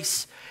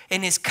grace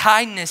and his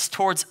kindness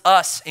towards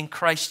us in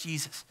Christ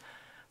Jesus.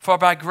 For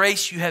by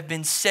grace you have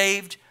been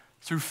saved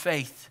through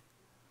faith.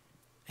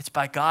 It's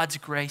by God's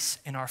grace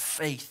and our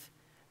faith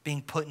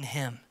being put in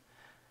him.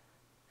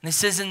 And it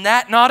says, "In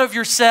that not of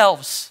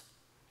yourselves."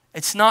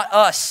 It's not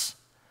us.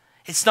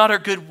 It's not our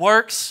good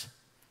works.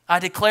 I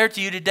declare to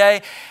you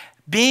today,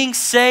 being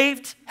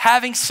saved,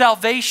 having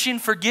salvation,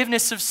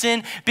 forgiveness of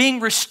sin, being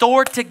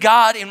restored to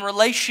God in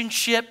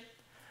relationship,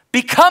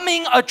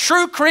 becoming a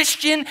true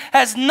Christian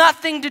has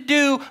nothing to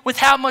do with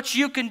how much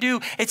you can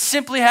do. It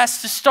simply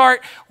has to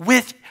start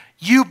with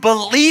you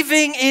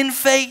believing in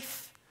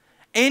faith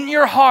in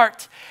your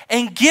heart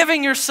and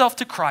giving yourself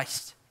to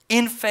Christ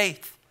in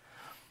faith.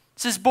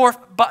 It says,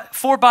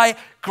 "For by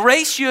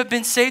grace you have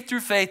been saved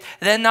through faith,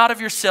 then not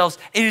of yourselves.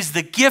 It is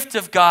the gift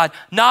of God,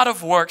 not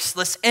of works,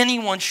 lest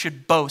anyone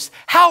should boast."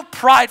 How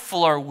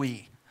prideful are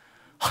we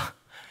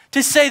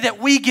to say that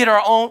we get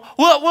our own?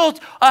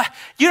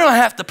 You don't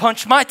have to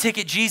punch my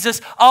ticket,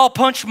 Jesus. I'll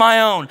punch my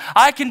own.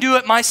 I can do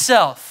it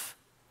myself.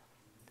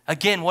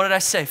 Again, what did I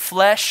say?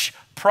 Flesh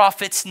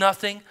profits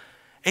nothing.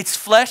 It's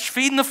flesh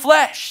feeding the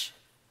flesh.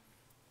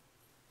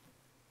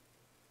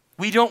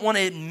 We don't want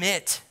to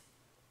admit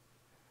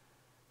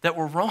that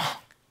we're wrong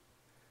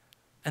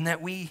and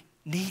that we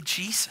need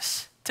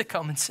Jesus to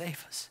come and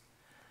save us.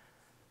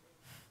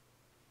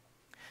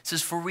 It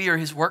says, "For we are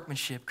his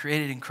workmanship,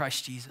 created in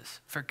Christ Jesus,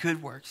 for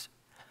good works,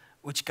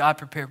 which God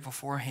prepared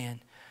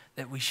beforehand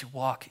that we should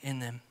walk in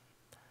them."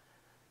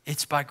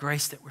 It's by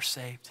grace that we're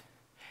saved.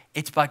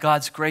 It's by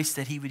God's grace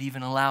that he would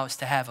even allow us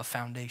to have a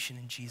foundation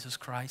in Jesus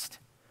Christ.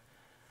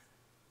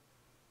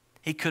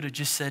 He could have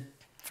just said,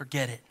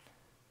 forget it.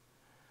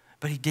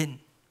 But he didn't.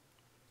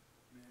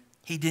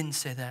 He didn't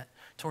say that.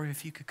 Tori,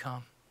 if you could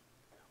come.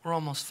 We're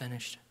almost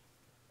finished.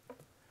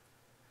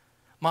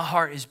 My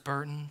heart is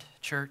burdened,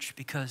 church,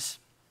 because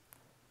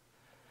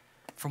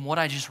from what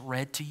I just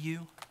read to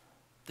you,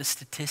 the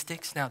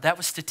statistics, now that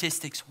was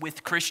statistics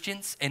with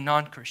Christians and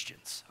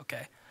non-Christians,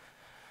 okay?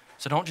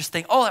 So don't just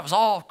think, oh, that was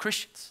all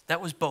Christians.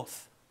 That was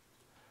both.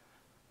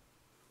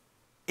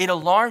 It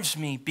alarms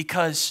me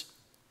because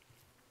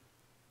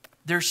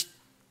there's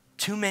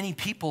too many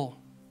people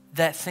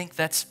that think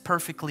that's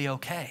perfectly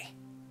okay.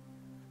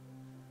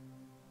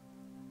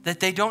 That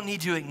they don't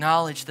need to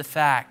acknowledge the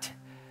fact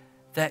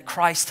that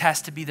Christ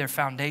has to be their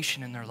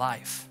foundation in their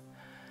life.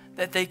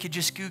 That they could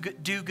just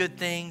do good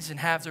things and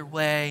have their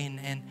way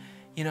and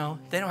you know,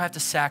 they don't have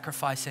to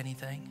sacrifice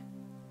anything.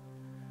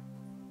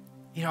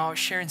 You know, I was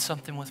sharing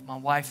something with my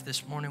wife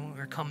this morning when we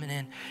were coming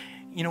in.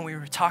 You know, we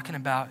were talking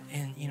about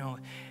in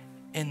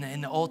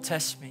the Old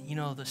Testament, you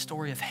know, the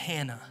story of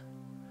Hannah.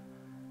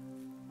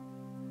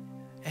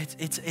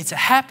 It's a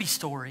happy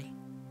story,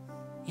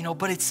 you know,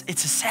 but it's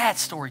a sad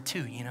story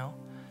too, you know.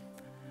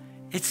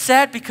 It's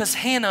sad because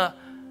Hannah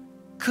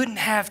couldn't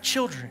have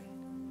children,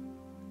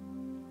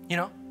 you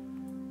know.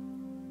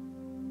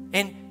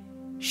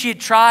 And she had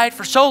tried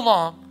for so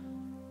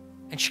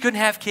long and she couldn't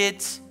have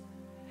kids.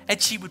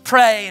 And she would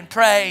pray and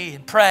pray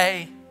and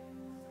pray.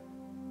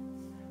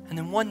 And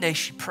then one day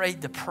she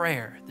prayed this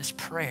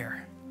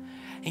prayer.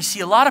 And you see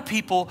a lot of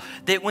people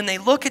that when they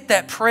look at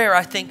that prayer,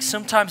 I think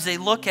sometimes they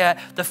look at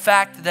the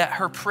fact that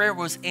her prayer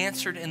was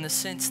answered in the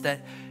sense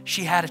that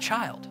she had a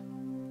child.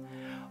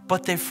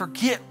 But they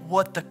forget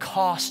what the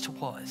cost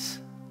was.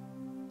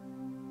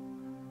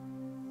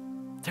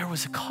 There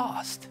was a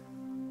cost.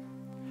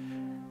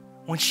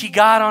 When she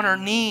got on her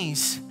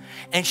knees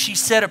and she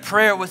said a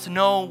prayer with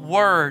no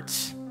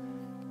words,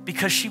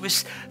 because she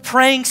was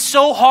praying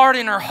so hard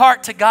in her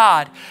heart to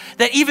God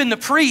that even the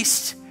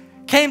priest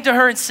came to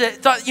her and said,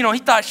 he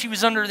thought she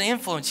was under the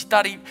influence.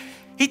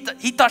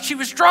 He thought she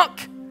was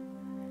drunk.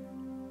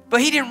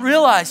 But he didn't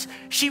realize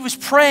she was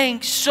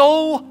praying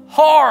so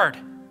hard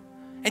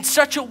in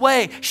such a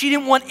way she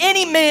didn't want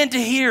any man to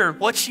hear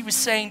what she was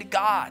saying to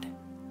God.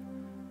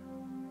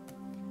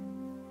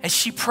 And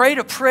she prayed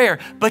a prayer,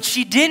 but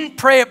she didn't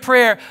pray a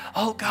prayer,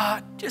 oh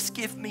God, just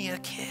give me a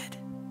kid.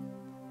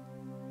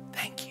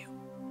 Thank you.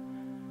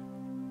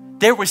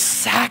 There was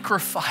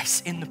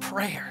sacrifice in the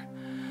prayer.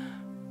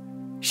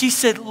 She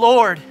said,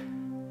 Lord,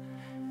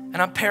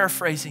 and I'm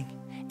paraphrasing,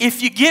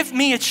 if you give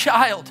me a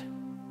child,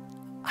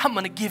 I'm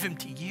going to give him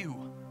to you.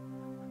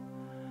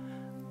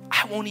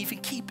 I won't even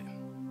keep him.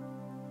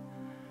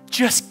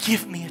 Just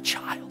give me a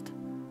child.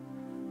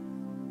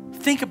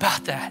 Think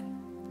about that.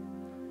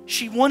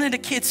 She wanted a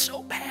kid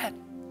so bad.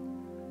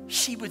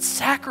 She would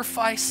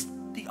sacrifice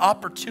the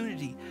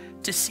opportunity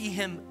to see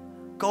him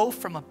go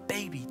from a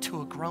baby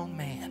to a grown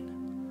man.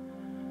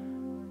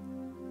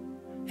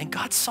 And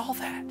God saw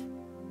that.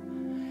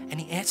 And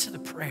he answered the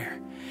prayer.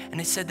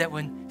 And it said that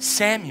when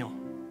Samuel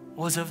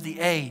was of the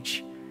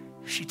age,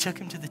 she took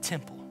him to the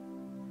temple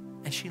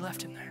and she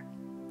left him there.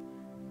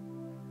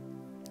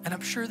 And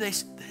I'm sure they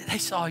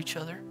saw each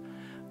other,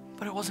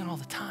 but it wasn't all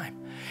the time.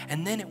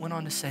 And then it went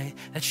on to say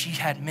that she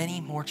had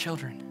many more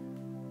children.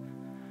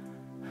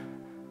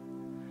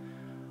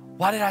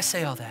 Why did I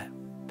say all that?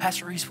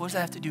 Pastor Reese, what does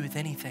that have to do with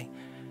anything?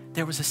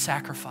 There was a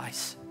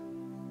sacrifice.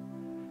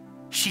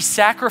 She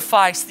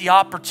sacrificed the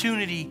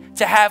opportunity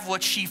to have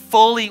what she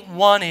fully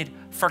wanted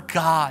for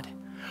God.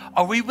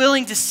 Are we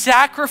willing to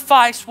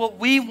sacrifice what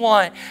we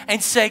want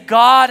and say,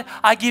 God,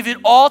 I give it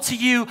all to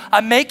you.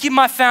 I make you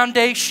my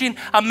foundation.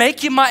 I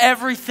make you my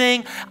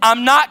everything.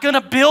 I'm not going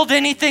to build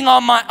anything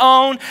on my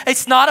own.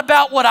 It's not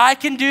about what I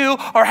can do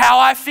or how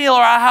I feel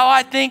or how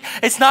I think.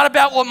 It's not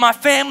about what my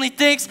family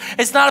thinks.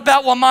 It's not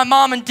about what my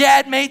mom and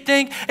dad may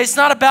think. It's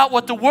not about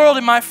what the world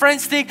and my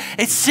friends think.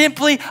 It's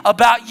simply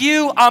about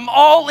you. I'm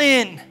all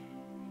in.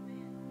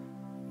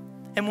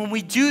 And when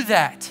we do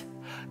that,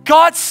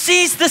 God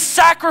sees the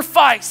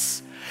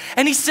sacrifice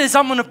and He says,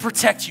 I'm going to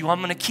protect you. I'm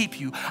going to keep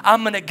you.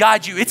 I'm going to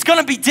guide you. It's going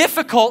to be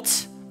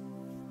difficult.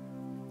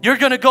 You're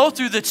going to go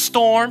through the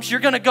storms. You're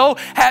going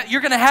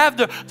to have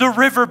the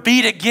river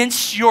beat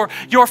against your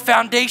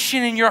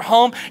foundation in your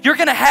home. You're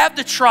going to have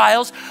the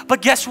trials.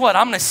 But guess what?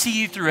 I'm going to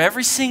see you through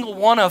every single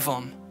one of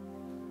them.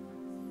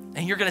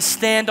 And you're going to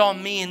stand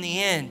on me in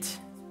the end.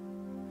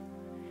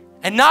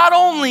 And not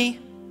only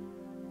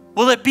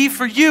will it be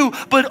for you,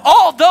 but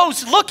all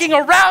those looking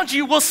around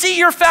you will see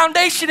your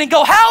foundation and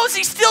go, how is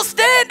he still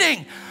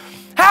standing?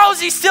 How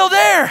is he still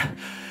there?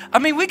 I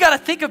mean, we got to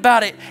think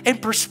about it in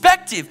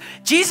perspective.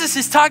 Jesus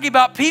is talking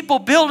about people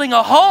building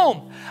a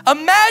home.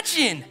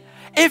 Imagine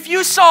if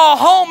you saw a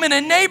home in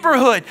a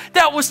neighborhood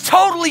that was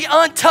totally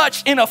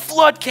untouched and a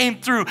flood came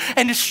through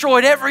and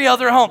destroyed every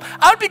other home.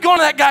 I'd be going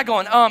to that guy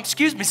going,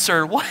 excuse me,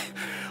 sir,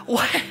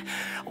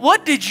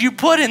 what did you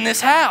put in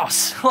this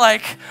house?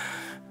 Like,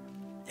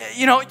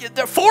 you know,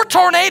 4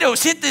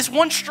 tornadoes hit this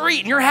one street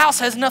and your house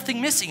has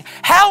nothing missing.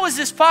 How is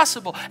this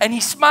possible? And he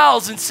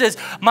smiles and says,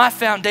 my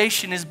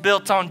foundation is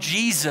built on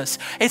Jesus.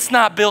 It's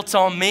not built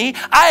on me.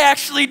 I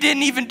actually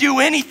didn't even do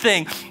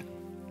anything.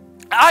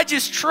 I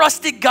just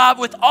trusted God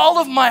with all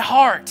of my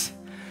heart.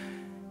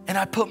 And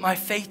I put my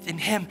faith in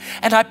Him.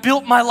 And I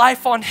built my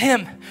life on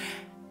Him.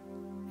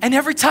 And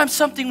every time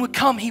something would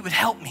come, He would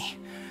help me.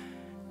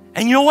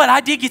 And you know what?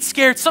 I did get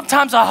scared.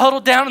 Sometimes I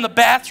huddled down in the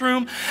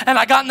bathroom and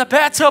I got in the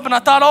bathtub and I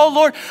thought, oh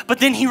Lord, but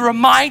then He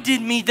reminded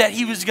me that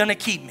He was going to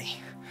keep me.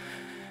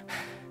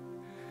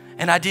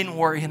 And I didn't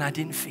worry and I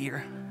didn't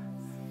fear.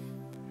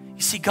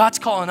 You see, God's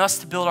calling us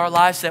to build our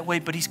lives that way,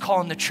 but He's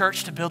calling the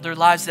church to build their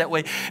lives that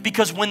way.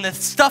 Because when the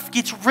stuff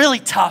gets really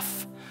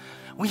tough,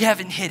 we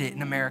haven't hit it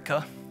in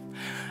America.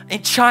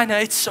 In China,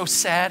 it's so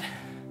sad.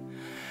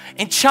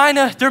 In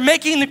China, they're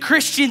making the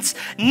Christians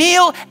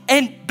kneel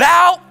and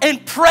bow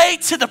and pray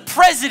to the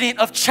president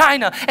of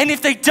China. And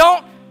if they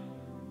don't,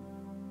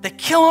 they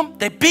kill them,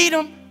 they beat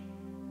them.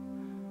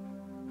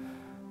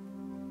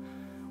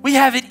 We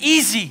have it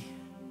easy.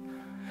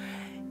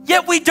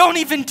 Yet we don't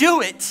even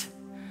do it.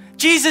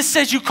 Jesus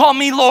says, you call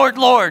me Lord,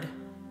 Lord,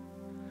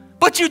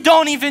 but you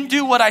don't even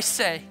do what I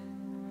say.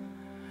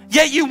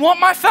 Yet you want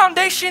my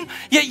foundation,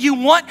 yet you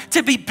want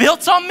to be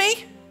built on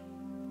me.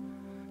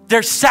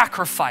 There's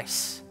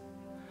sacrifice.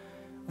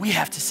 We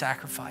have to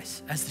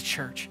sacrifice as the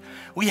church.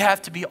 We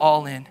have to be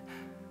all in.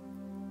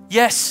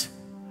 Yes,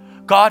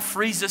 God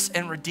frees us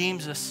and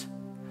redeems us.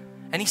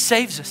 And He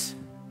saves us.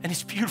 And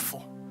it's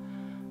beautiful.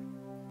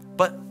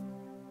 But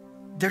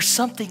there's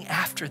something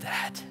after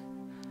that.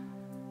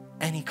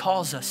 And He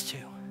calls us to.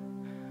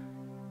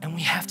 And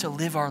we have to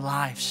live our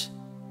lives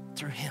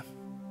through Him.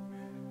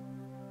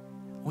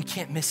 We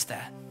can't miss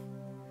that.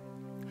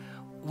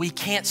 We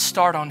can't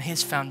start on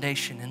His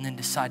foundation and then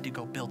decide to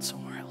go build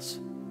somewhere else.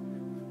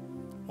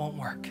 Won't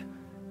work.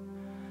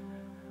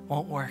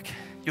 Won't work.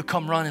 You'll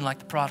come running like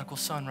the prodigal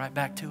son right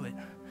back to it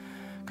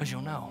because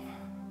you'll know.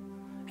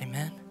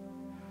 Amen.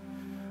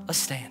 Let's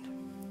stand.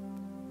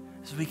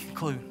 As we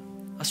conclude,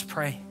 let's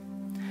pray.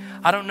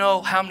 I don't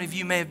know how many of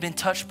you may have been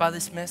touched by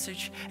this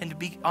message, and to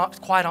be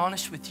quite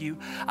honest with you,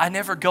 I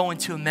never go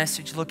into a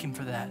message looking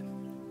for that.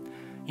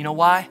 You know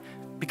why?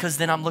 Because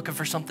then I'm looking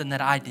for something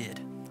that I did.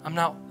 I'm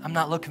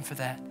not looking for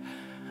that.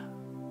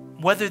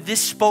 Whether this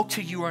spoke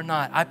to you or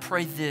not, I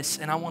pray this,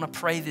 and I want to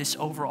pray this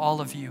over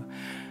all of you,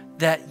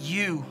 that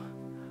you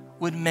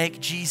would make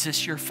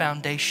Jesus your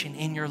foundation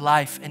in your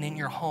life and in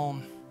your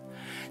home,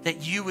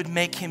 that you would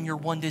make Him your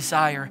one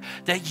desire,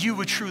 that you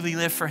would truly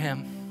live for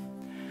Him.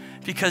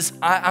 Because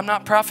I'm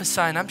not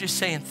prophesying, I'm just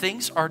saying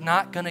things are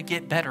not going to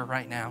get better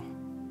right now.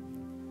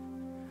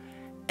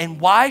 And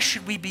why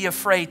should we be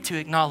afraid to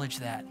acknowledge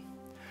that?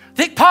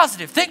 Think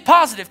positive, think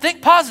positive,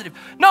 think positive.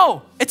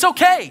 No, it's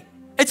okay.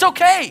 It's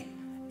okay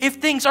if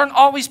things aren't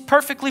always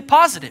perfectly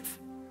positive.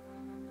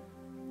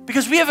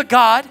 Because we have a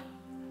God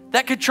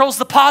that controls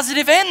the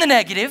positive and the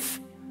negative,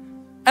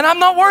 and I'm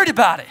not worried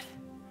about it.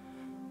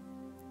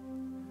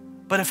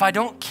 But if I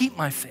don't keep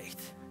my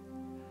faith,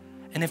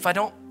 and if I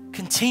don't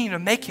continue to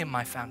make Him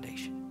my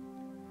foundation,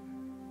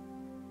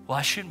 well,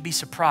 I shouldn't be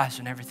surprised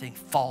when everything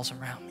falls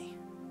around me.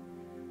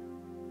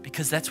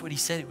 Because that's what He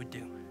said it would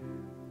do.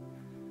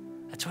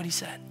 That's what He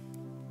said.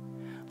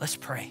 Let's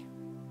pray.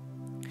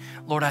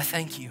 Lord, I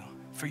thank you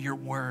for your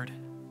word.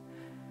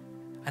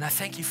 And I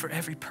thank you for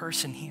every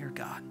person here,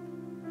 God.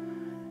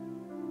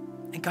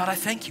 And God, I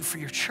thank you for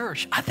your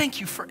church. I thank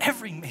you for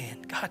every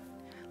man. God,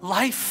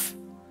 life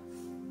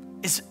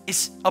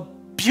is a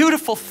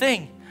beautiful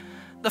thing.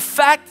 The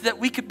fact that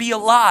we could be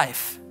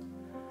alive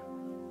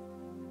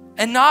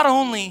and not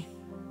only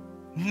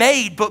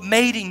made, but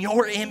made in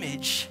your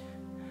image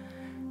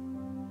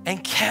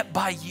and kept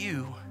by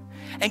you.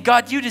 And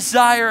God, you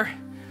desire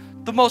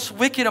the most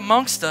wicked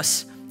amongst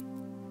us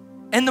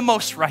and the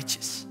most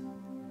righteous.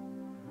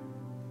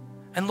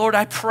 And Lord,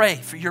 I pray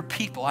for your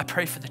people. I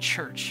pray for the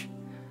church.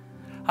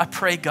 I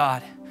pray,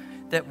 God,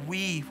 that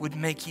we would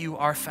make you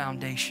our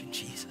foundation,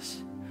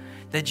 Jesus.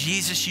 That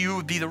Jesus, you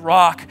would be the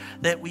rock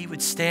that we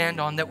would stand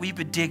on, that we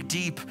would dig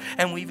deep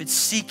and we would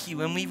seek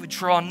you and we would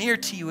draw near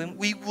to you and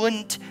we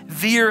wouldn't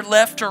veer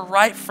left or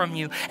right from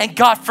you. And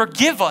God,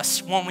 forgive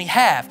us when we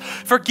have.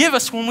 Forgive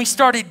us when we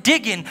started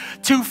digging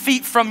 2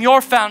 feet from your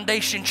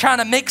foundation, trying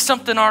to make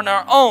something on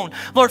our own.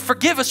 Lord,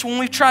 forgive us when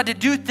we tried to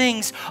do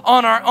things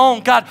on our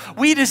own. God,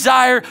 we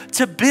desire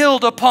to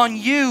build upon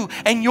you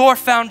and your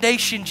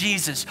foundation,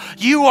 Jesus.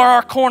 You are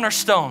our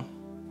cornerstone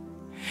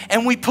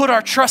and we put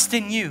our trust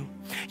in you.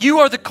 You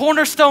are the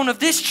cornerstone of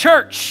this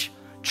church,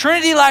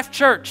 Trinity Life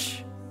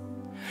Church.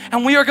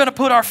 And we are going to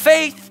put our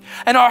faith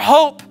and our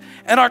hope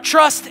and our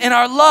trust and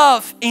our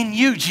love in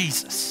you,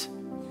 Jesus.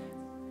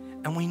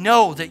 And we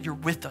know that you're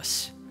with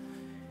us.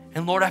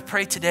 And Lord, I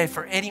pray today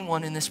for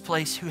anyone in this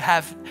place who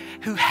hasn't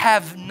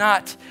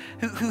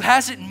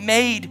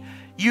made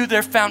you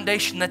their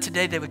foundation, that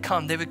today they would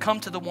come. They would come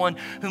to the one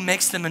who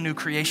makes them a new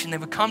creation. They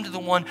would come to the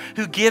one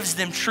who gives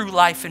them true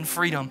life and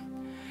freedom.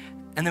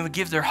 And they would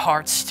give their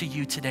hearts to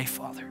you today,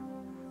 Father.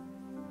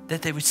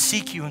 That they would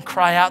seek you and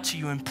cry out to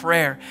you in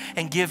prayer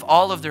and give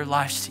all of their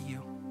lives to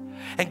you.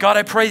 And God,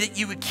 I pray that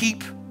you would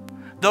keep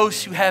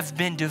those who have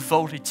been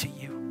devoted to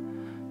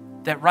you.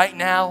 That right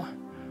now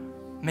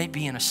may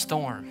be in a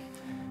storm.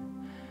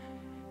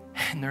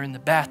 And they're in the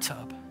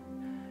bathtub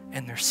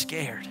and they're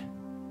scared.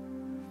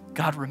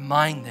 God,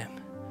 remind them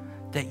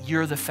that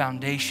you're the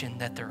foundation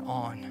that they're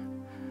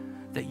on.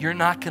 That you're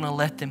not going to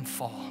let them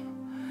fall.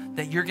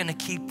 That you're going to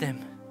keep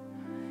them.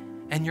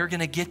 And you're going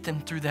to get them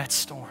through that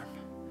storm.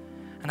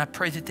 And I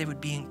pray that they would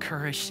be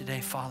encouraged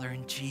today, Father,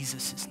 in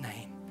Jesus'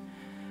 name.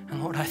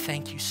 And Lord, I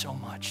thank you so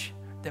much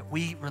that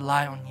we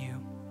rely on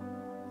you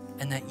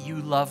and that you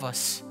love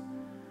us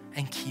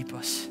and keep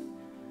us.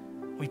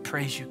 We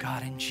praise you,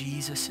 God. In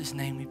Jesus'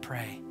 name we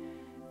pray.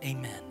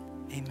 Amen.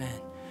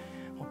 Amen.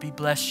 Well, be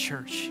blessed,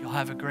 church. You'll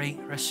have a great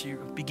rest of your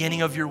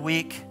beginning of your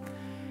week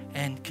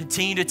and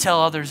continue to tell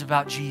others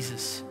about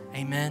Jesus.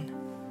 Amen.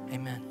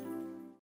 Amen.